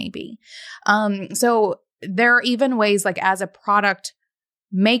whatever it may be. So there are even ways like as a product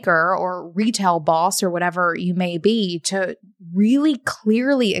maker or retail boss or whatever you may be to really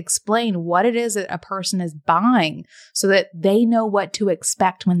clearly explain what it is that a person is buying so that they know what to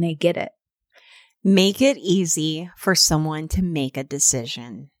expect when they get it. Make it easy for someone to make a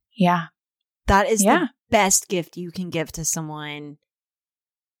decision. Yeah. That is the best gift you can give to someone,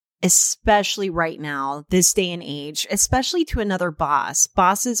 especially right now, this day and age, especially to another boss.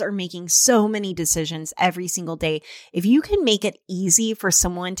 Bosses are making so many decisions every single day. If you can make it easy for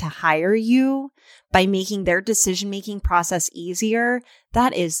someone to hire you by making their decision-making process easier,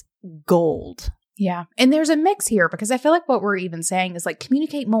 that is gold. Yeah. And there's a mix here because I feel like what we're even saying is like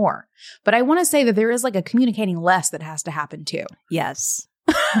communicate more. But I want to say that there is like a communicating less that has to happen too. Yes.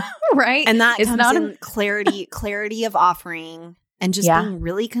 Right? And that comes in clarity of offering and just being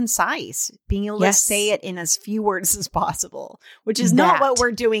really concise, being able to say it in as few words as possible, which is not what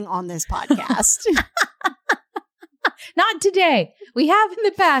we're doing on this podcast. Not today. We have in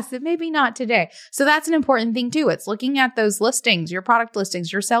the past, but maybe not today. So that's an important thing too. It's looking at those listings, your product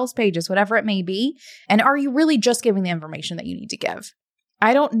listings, your sales pages, whatever it may be. And are you really just giving the information that you need to give?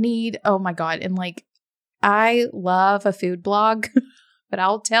 I don't need, oh my God. And like, I love a food blog, but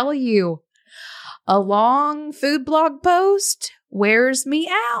I'll tell you, a long food blog post wears me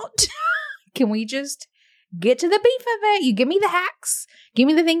out. Can we just get to the beef of it? You give me the hacks. Give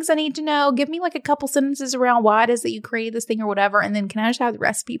me the things I need to know. Give me like a couple sentences around why it is that you created this thing or whatever. And then can I just have the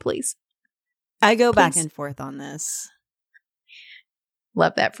recipe, please? I go back and forth on this.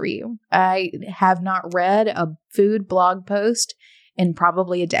 Love that for you. I have not read a food blog post in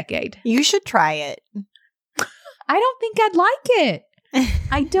probably a decade. You should try it. I don't think I'd like it.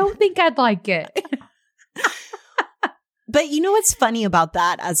 I don't think I'd like it. But you know what's funny about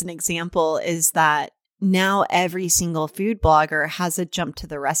that as an example is that now every single food blogger has a jump to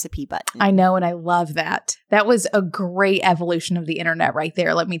the recipe button. I know, and I love that. That was a great evolution of the internet right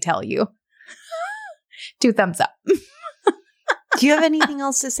there, let me tell you. 2 thumbs up. Do you have anything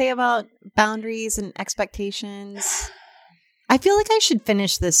else to say about boundaries and expectations? I feel like I should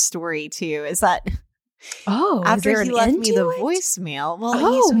finish this story too. Is that after he left me the voicemail? Well,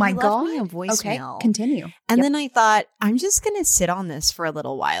 my he God. left me a voicemail. Okay, continue. And then I thought, I'm just going to sit on this for a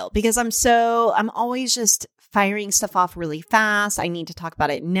little while because I'm always just firing stuff off really fast. I need to talk about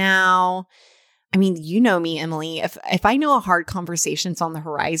it now. I mean, you know me, Emily. If I know a hard conversation's on the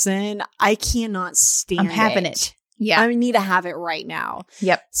horizon, I cannot stand it. I'm having it. Yeah. I need to have it right now.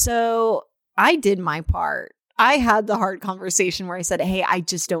 Yep. So I did my part. I had the hard conversation where I said, hey, I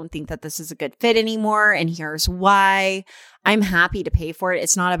just don't think that this is a good fit anymore. And here's why. I'm happy to pay for it.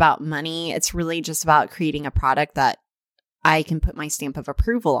 It's not about money. It's really just about creating a product that I can put my stamp of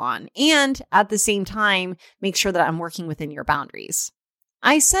approval on. And at the same time, make sure that I'm working within your boundaries.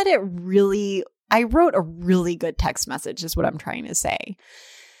 I wrote a really good text message is what I'm trying to say.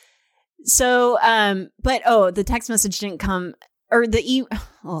 So, the text message didn't come, or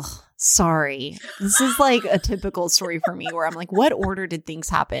sorry. This is like a typical story for me where I'm like, what order did things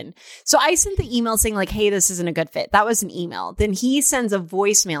happen? So I sent the email saying like, hey, this isn't a good fit. That was an email. Then he sends a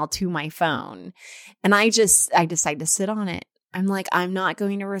voicemail to my phone and I decide to sit on it. I'm like, I'm not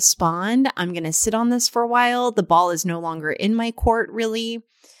going to respond. I'm going to sit on this for a while. The ball is no longer in my court, really.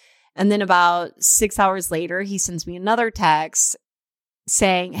 And then about 6 hours later, he sends me another text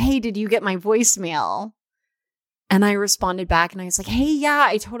saying, hey, did you get my voicemail? And I responded back and I was like, hey, yeah,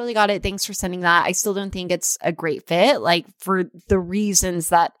 I totally got it. Thanks for sending that. I still don't think it's a great fit, like for the reasons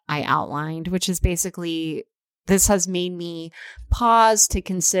that I outlined, which is basically this has made me pause to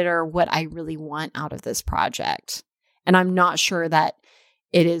consider what I really want out of this project. And I'm not sure that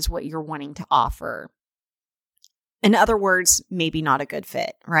it is what you're wanting to offer. In other words, maybe not a good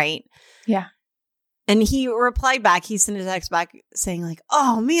fit, right? Yeah. And he replied back, he sent a text back saying like,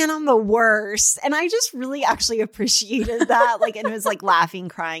 oh man, I'm the worst. And I just really actually appreciated that. Like, and it was like laughing,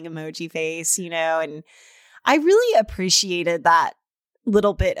 crying emoji face, and I really appreciated that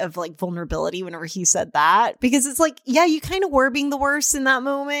little bit of like vulnerability whenever he said that, because it's like, yeah, you kind of were being the worst in that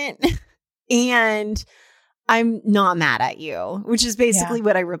moment. And I'm not mad at you, which is basically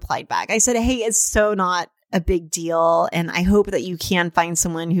what I replied back. I said, hey, it's so not a big deal. And I hope that you can find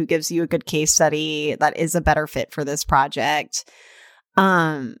someone who gives you a good case study that is a better fit for this project.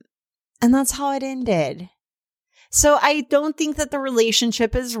 And that's how it ended. So I don't think that the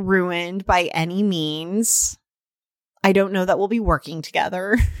relationship is ruined by any means. I don't know that we'll be working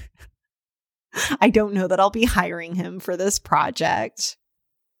together. I don't know that I'll be hiring him for this project.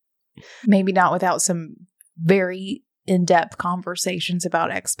 Maybe not without some very in-depth conversations about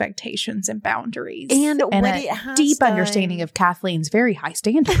expectations and boundaries. And what a it has deep done, understanding of Kathleen's very high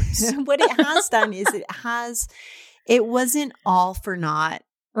standards. What it has done is it wasn't all for naught,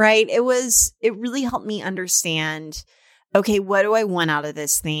 right? It really helped me understand, okay, what do I want out of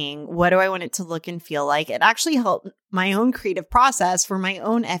this thing? What do I want it to look and feel like? It actually helped my own creative process for my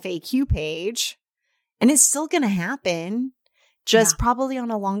own FAQ page. And it's still going to happen. Just probably on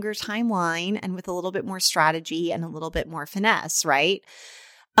a longer timeline and with a little bit more strategy and a little bit more finesse, right?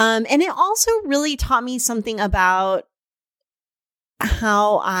 And it also really taught me something about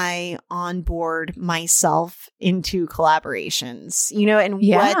how I onboard myself into collaborations, and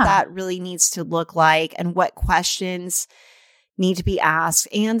what that really needs to look like and what questions need to be asked,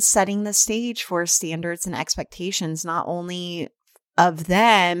 and setting the stage for standards and expectations, not only of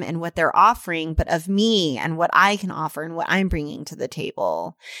them and what they're offering, but of me and what I can offer and what I'm bringing to the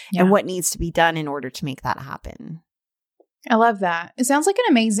table and what needs to be done in order to make that happen. I love that. It sounds like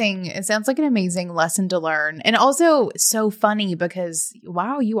an amazing lesson to learn. And also so funny because,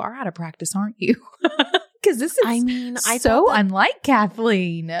 wow, you are out of practice, aren't you? Because this is unlike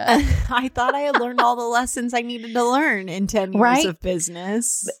Kathleen. I thought I had learned all the lessons I needed to learn in 10 years of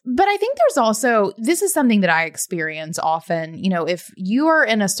business. But I think there's also, this is something that I experience often, if you are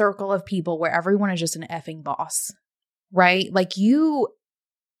in a circle of people where everyone is just an effing boss, right? Like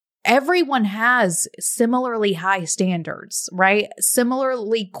everyone has similarly high standards, right? Similar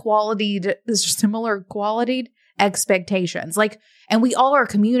qualitied expectations. And we all are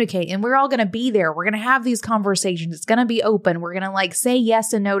communicating and we're all going to be there. We're going to have these conversations. It's going to be open. We're going to say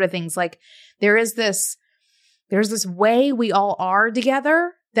yes and no to things. There's this way we all are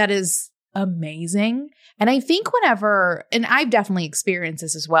together that is amazing. And I think and I've definitely experienced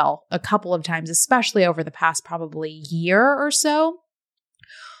this as well a couple of times, especially over the past probably year or so,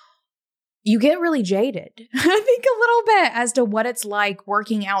 you get really jaded, I think a little bit, as to what it's like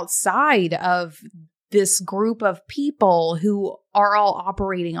working outside of this group of people who are all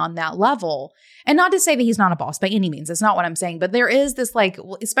operating on that level. And not to say that he's not a boss by any means. That's not what I'm saying. But there is this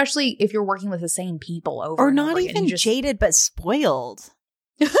especially if you're working with the same people over and not over even jaded, but spoiled.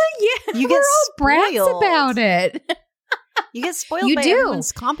 Yeah. You get all brats about it. You get spoiled by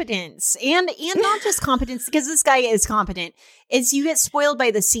everyone's competence and not just competence, because this guy is competent. It's you get spoiled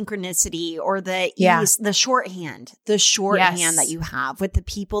by the synchronicity or the ease, the shorthand that you have with the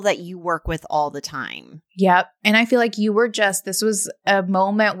people that you work with all the time. Yep. And I feel like this was a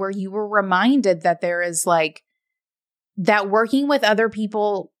moment where you were reminded that there is that working with other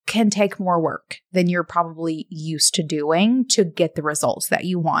people can take more work than you're probably used to doing to get the results that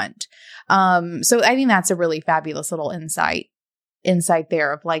you want. So I think that's a really fabulous little insight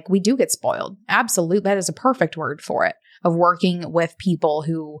there of we do get spoiled. Absolutely. That is a perfect word for it, of working with people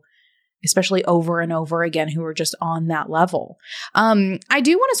who especially over and over again, who are just on that level. I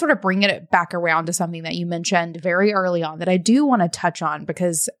do want to sort of bring it back around to something that you mentioned very early on that I do want to touch on,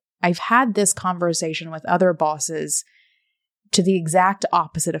 because I've had this conversation with other bosses to the exact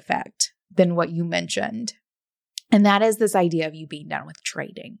opposite effect than what you mentioned. And that is this idea of you being done with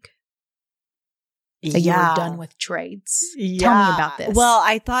trading. That you were done with trades. Tell me about this. Well,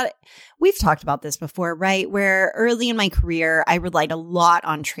 I thought we've talked about this before, right? Where early in my career, I relied a lot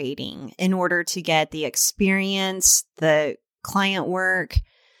on trading in order to get the experience, the client work,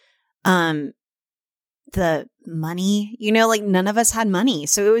 the money, like none of us had money.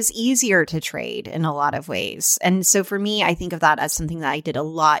 So it was easier to trade in a lot of ways. And so for me, I think of that as something that I did a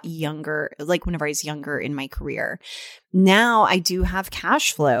lot younger, like whenever I was younger in my career. Now I do have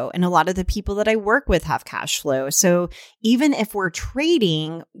cash flow, and a lot of the people that I work with have cash flow. So even if we're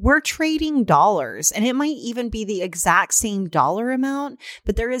trading dollars, and it might even be the exact same dollar amount,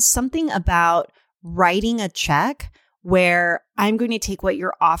 but there is something about writing a check where I'm going to take what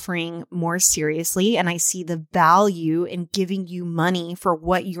you're offering more seriously, and I see the value in giving you money for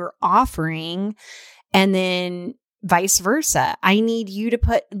what you're offering, and then vice versa. I need you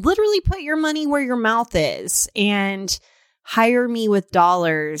to literally put your money where your mouth is and hire me with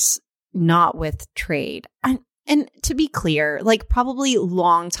dollars, not with trade. And to be clear, like probably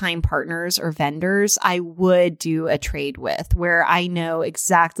longtime partners or vendors, I would do a trade with, where I know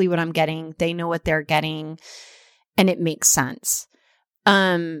exactly what I'm getting. They know what they're getting. And it makes sense.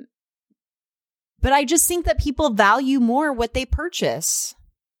 But I just think that people value more what they purchase.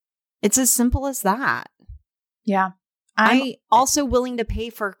 It's as simple as that. Yeah. I'm also willing to pay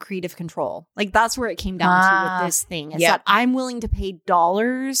for creative control. Like that's where it came down to with this thing. Is that I'm willing to pay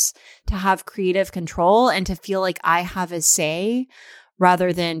dollars to have creative control and to feel like I have a say,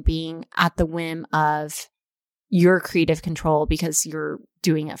 rather than being at the whim of your creative control because you're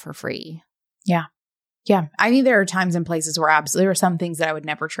doing it for free. Yeah. Yeah. I think there are times and places where there are some things that I would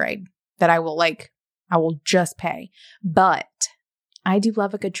never trade, that I will just pay. But I do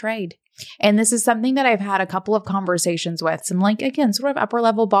love a good trade. And this is something that I've had a couple of conversations with some, again, sort of upper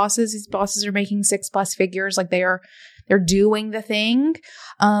level bosses. These bosses are making 6+ figures. They're doing the thing.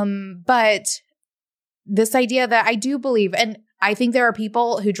 But this idea that I do believe, and I think there are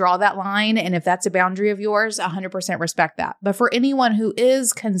people who draw that line, and if that's a boundary of yours, 100% respect that. But for anyone who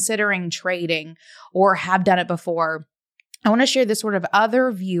is considering trading or have done it before, I want to share this sort of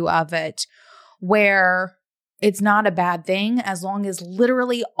other view of it, where it's not a bad thing as long as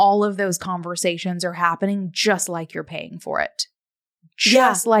literally all of those conversations are happening just like you're paying for it.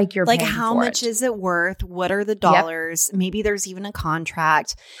 Just like you're paying for it. Like how much is it worth? What are the dollars? Yep. Maybe there's even a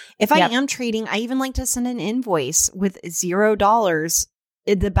contract. If I am trading, I even like to send an invoice with $0.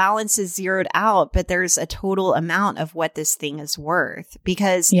 The balance is zeroed out, but there's a total amount of what this thing is worth.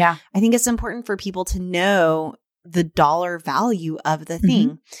 Because I think it's important for people to know the dollar value of the thing.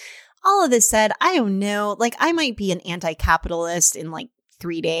 Mm-hmm. All of this said, I don't know. I might be an anti-capitalist in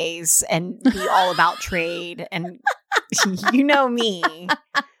 3 days and be all about trade. And you know me.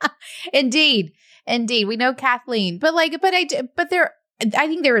 Indeed. We know Kathleen. But I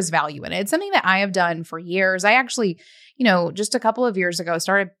think there is value in it. It's something that I have done for years. I actually, just a couple of years ago,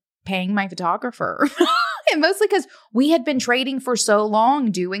 started paying my photographer. And mostly because we had been trading for so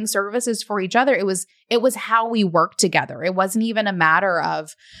long, doing services for each other. It was how we worked together. It wasn't even a matter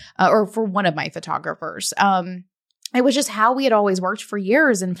of, or for one of my photographers, it was just how we had always worked for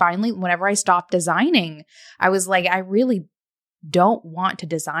years. And finally, whenever I stopped designing, I was like, I really don't want to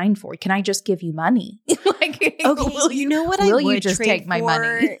design for you. Can I just give you money? Okay, you know what? Will you just take my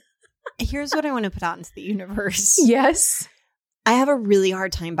money? Here's what I want to put out into the universe. Yes. I have a really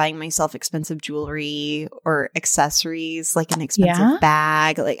hard time buying myself expensive jewelry or accessories, like an expensive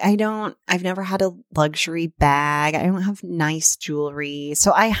bag. I've never had a luxury bag. I don't have nice jewelry.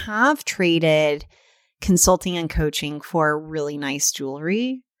 So I have traded consulting and coaching for really nice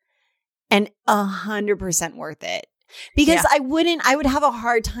jewelry, and 100% worth it. Because I would have a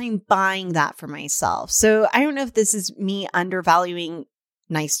hard time buying that for myself. So I don't know if this is me undervaluing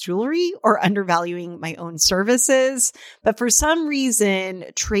nice jewelry or undervaluing my own services, but for some reason,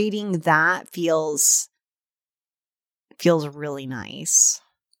 trading that feels really nice.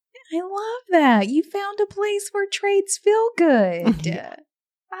 I love that. You found a place where trades feel good.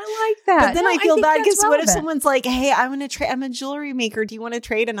 I like that. But then I feel bad because what if someone's like, hey, I want to trade. I'm a jewelry maker. Do you want to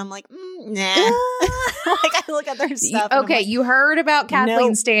trade? And I'm like, nah. I look at their stuff. Okay, you heard about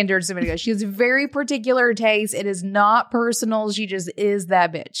Kathleen's standards a minute ago. She has very particular taste. It is not personal. She just is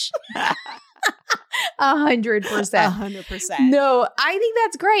that bitch. 100%. 100%. No, I think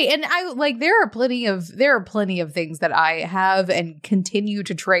that's great. And I like, there are plenty of things that I have and continue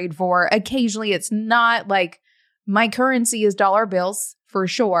to trade for. Occasionally it's not like my currency is dollar bills for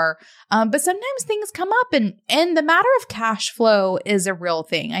sure. But sometimes things come up and the matter of cash flow is a real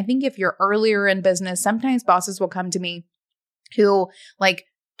thing. I think if you're earlier in business, sometimes bosses will come to me who like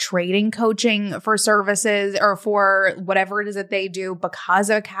trading coaching for services or for whatever it is that they do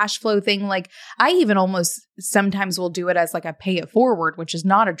because of a cash flow thing. Like I even almost sometimes will do it as like a pay it forward, which is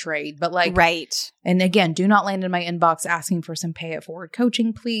not a trade, but like, right. And again, do not land in my inbox asking for some pay it forward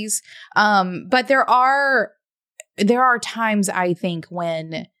coaching, please. But there are times I think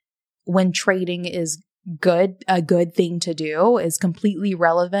when trading is good, a good thing to do is completely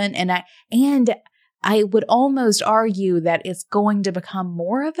relevant. And I would almost argue that it's going to become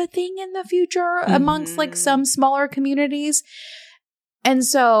more of a thing in the future amongst like some smaller communities. And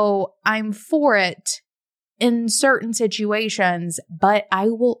so I'm for it in certain situations, but I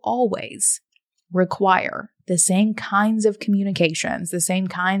will always require the same kinds of communications, the same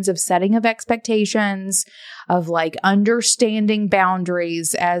kinds of setting of expectations, of like understanding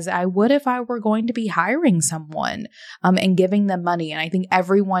boundaries as I would if I were going to be hiring someone and giving them money. And I think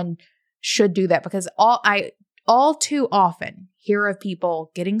everyone should do that because all too often hear of people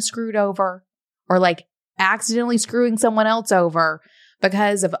getting screwed over or like accidentally screwing someone else over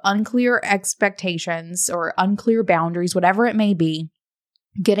because of unclear expectations or unclear boundaries, whatever it may be,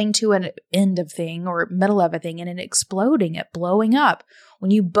 getting to an end of thing or middle of a thing and it exploding, it blowing up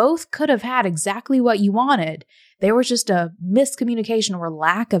when you both could have had exactly what you wanted. There was just a miscommunication or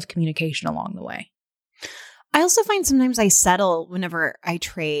lack of communication along the way. I also find sometimes I settle whenever I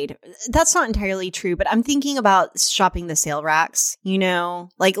trade. That's not entirely true, but I'm thinking about shopping the sale racks, you know,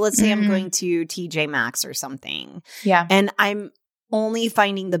 like let's say I'm going to TJ Maxx or something. Yeah. And I'm only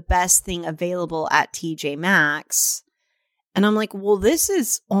finding the best thing available at TJ Maxx. And I'm like, well, this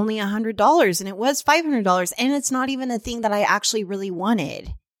is only $100 and it was $500 and it's not even a thing that I actually really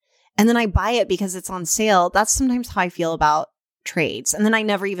wanted. And then I buy it because it's on sale. That's sometimes how I feel about trades. And then I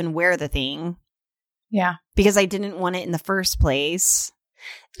never even wear the thing. Yeah. Because I didn't want it in the first place.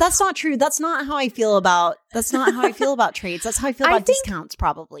 That's not true. That's not how I feel about trades. That's how I feel about discounts,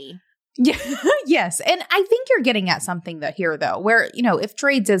 probably. Yeah. Yes. And I think you're getting at something here, though, where, you know, if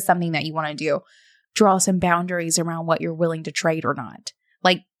trades is something that you want to do, draw some boundaries around what you're willing to trade or not.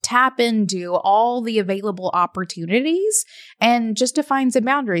 Like tap into all the available opportunities and just define some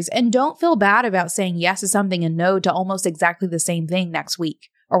boundaries. And don't feel bad about saying yes to something and no to almost exactly the same thing next week.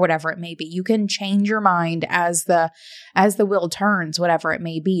 Or whatever it may be. You can change your mind as the wheel turns, whatever it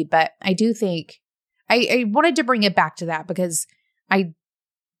may be. But I do think I wanted to bring it back to that because I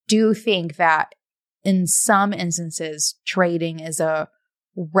do think that in some instances, trading is a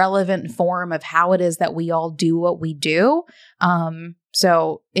relevant form of how it is that we all do what we do.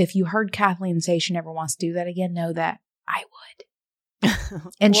 So if you heard Kathleen say she never wants to do that again, know that I would.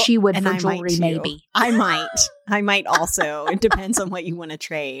 And she would for jewelry, maybe. I might also. It depends on what you want to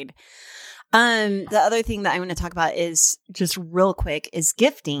trade. The other thing that I want to talk about is just real quick is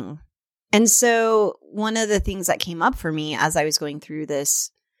gifting. And so one of the things that came up for me as I was going through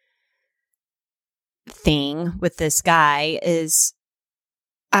this thing with this guy is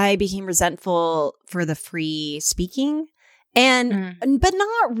I became resentful for the free speaking. But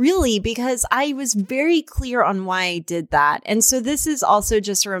not really, because I was very clear on why I did that. And so this is also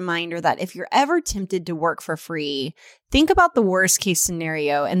just a reminder that if you're ever tempted to work for free, think about the worst case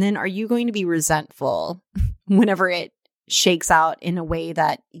scenario. And then are you going to be resentful whenever it shakes out in a way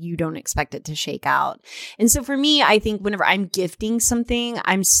that you don't expect it to shake out? And so for me, I think whenever I'm gifting something,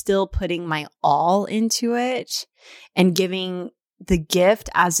 I'm still putting my all into it and giving the gift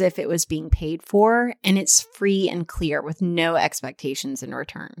as if it was being paid for, and it's free and clear with no expectations in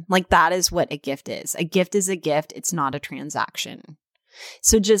return. Like that is what a gift is. A gift is a gift. It's not a transaction.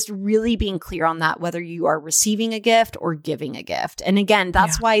 So just really being clear on that, whether you are receiving a gift or giving a gift. And again,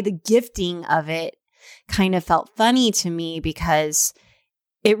 that's why the gifting of it kind of felt funny to me, because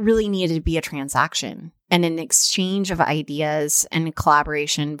it really needed to be a transaction and an exchange of ideas and a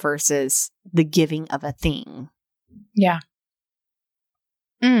collaboration versus the giving of a thing. Yeah.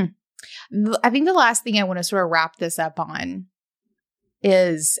 I think the last thing I want to sort of wrap this up on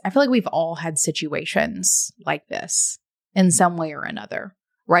is I feel like we've all had situations like this in some way or another,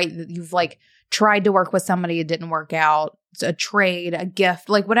 right? You've like tried to work with somebody, it didn't work out. It's a trade, a gift,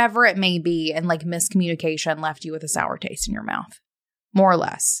 like whatever it may be. And like miscommunication left you with a sour taste in your mouth, more or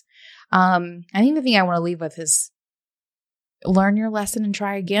less. I think the thing I want to leave with is learn your lesson and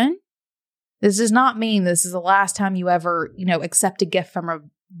try again. This does not mean this is the last time you ever, accept a gift from a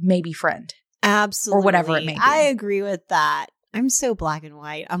maybe friend. Absolutely. Or whatever it may be. I agree with that. I'm so black and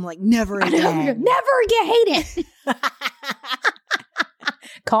white. I'm like, never again. Never again. Hate it.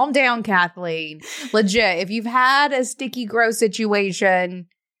 Calm down, Kathleen. Legit. If you've had a sticky, gross situation,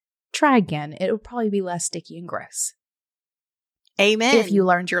 try again. It'll probably be less sticky and gross. Amen. If you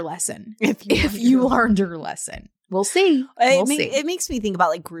learned your lesson. If you learned your lesson. We'll see. It makes me think about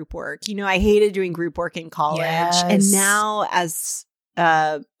like group work. You know, I hated doing group work in college. Yes. And now as,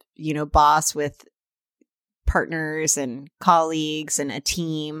 boss with partners and colleagues and a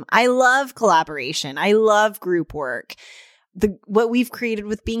team, I love collaboration. I love group work. What we've created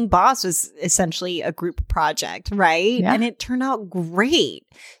with Being Boss was essentially a group project, right? Yeah. And it turned out great.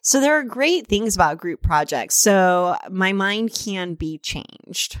 So there are great things about group projects. So my mind can be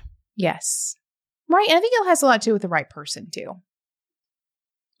changed. Yes. Right. And I think it has a lot to do with the right person too.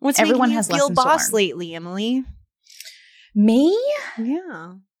 What's Everyone making has you feel lessons to boss learn. lately, Emily? Me?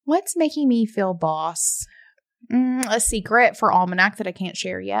 Yeah. What's making me feel boss? A secret for Almanac that I can't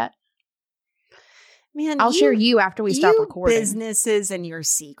share yet. Man, I'll share you after we stop recording. Businesses and your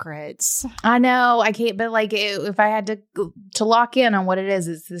secrets. I know I can't, but like if I had to lock in on what it is,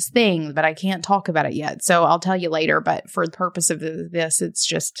 it's this thing, but I can't talk about it yet. So I'll tell you later. But for the purpose of this, it's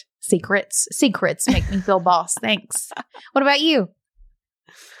just secrets. Secrets make me feel boss. Thanks. What about you?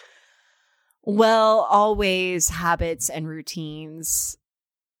 Well, always habits and routines.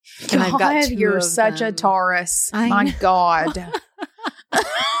 And God, I've got two you're of such them. a Taurus. I My know. God.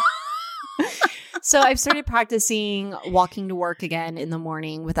 So I've started practicing walking to work again in the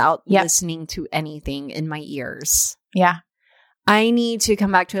morning without listening to anything in my ears. Yeah. I need to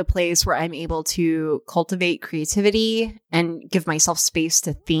come back to a place where I'm able to cultivate creativity and give myself space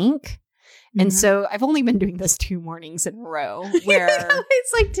to think. And so I've only been doing this 2 mornings in a row where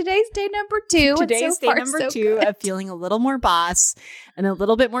it's like today's day number 2. Today's day number 2 of feeling a little more boss and a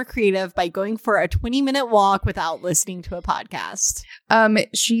little bit more creative by going for a 20-minute walk without listening to a podcast.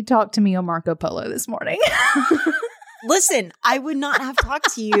 She talked to me on Marco Polo this morning. Listen, I would not have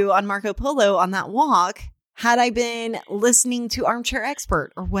talked to you on Marco Polo on that walk had I been listening to Armchair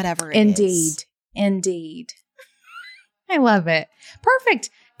Expert or whatever it is. Indeed. I love it. Perfect.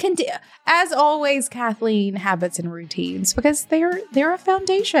 As always, Kathleen, habits and routines, because they're a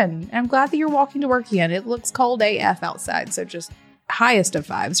foundation. I'm glad that you're walking to work again. It looks cold AF outside, so just highest of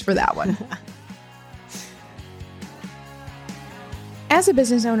 5s for that one. As a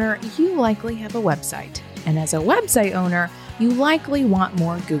business owner, you likely have a website. And as a website owner, you likely want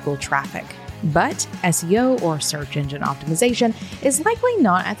more Google traffic. But SEO or search engine optimization is likely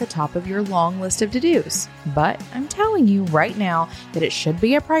not at the top of your long list of to-dos. But I'm telling you right now that it should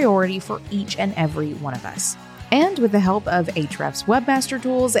be a priority for each and every one of us. And with the help of Ahrefs Webmaster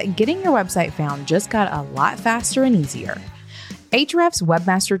Tools, getting your website found just got a lot faster and easier. Ahrefs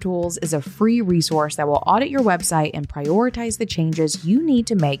Webmaster Tools is a free resource that will audit your website and prioritize the changes you need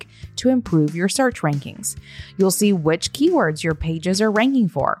to make to improve your search rankings. You'll see which keywords your pages are ranking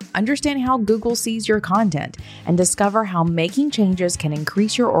for, understand how Google sees your content, and discover how making changes can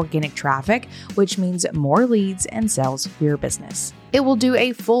increase your organic traffic, which means more leads and sales for your business. It will do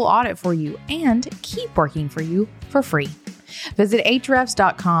a full audit for you and keep working for you for free. Visit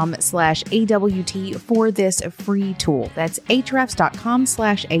ahrefs.com/AWT for this free tool. That's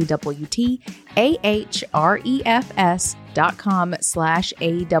ahrefs.com/AWT,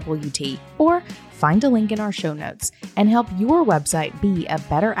 ahrefs.com/AWT, or find a link in our show notes and help your website be a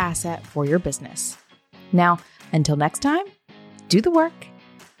better asset for your business. Now, until next time, do the work,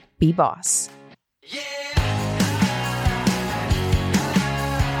 be boss. Yeah.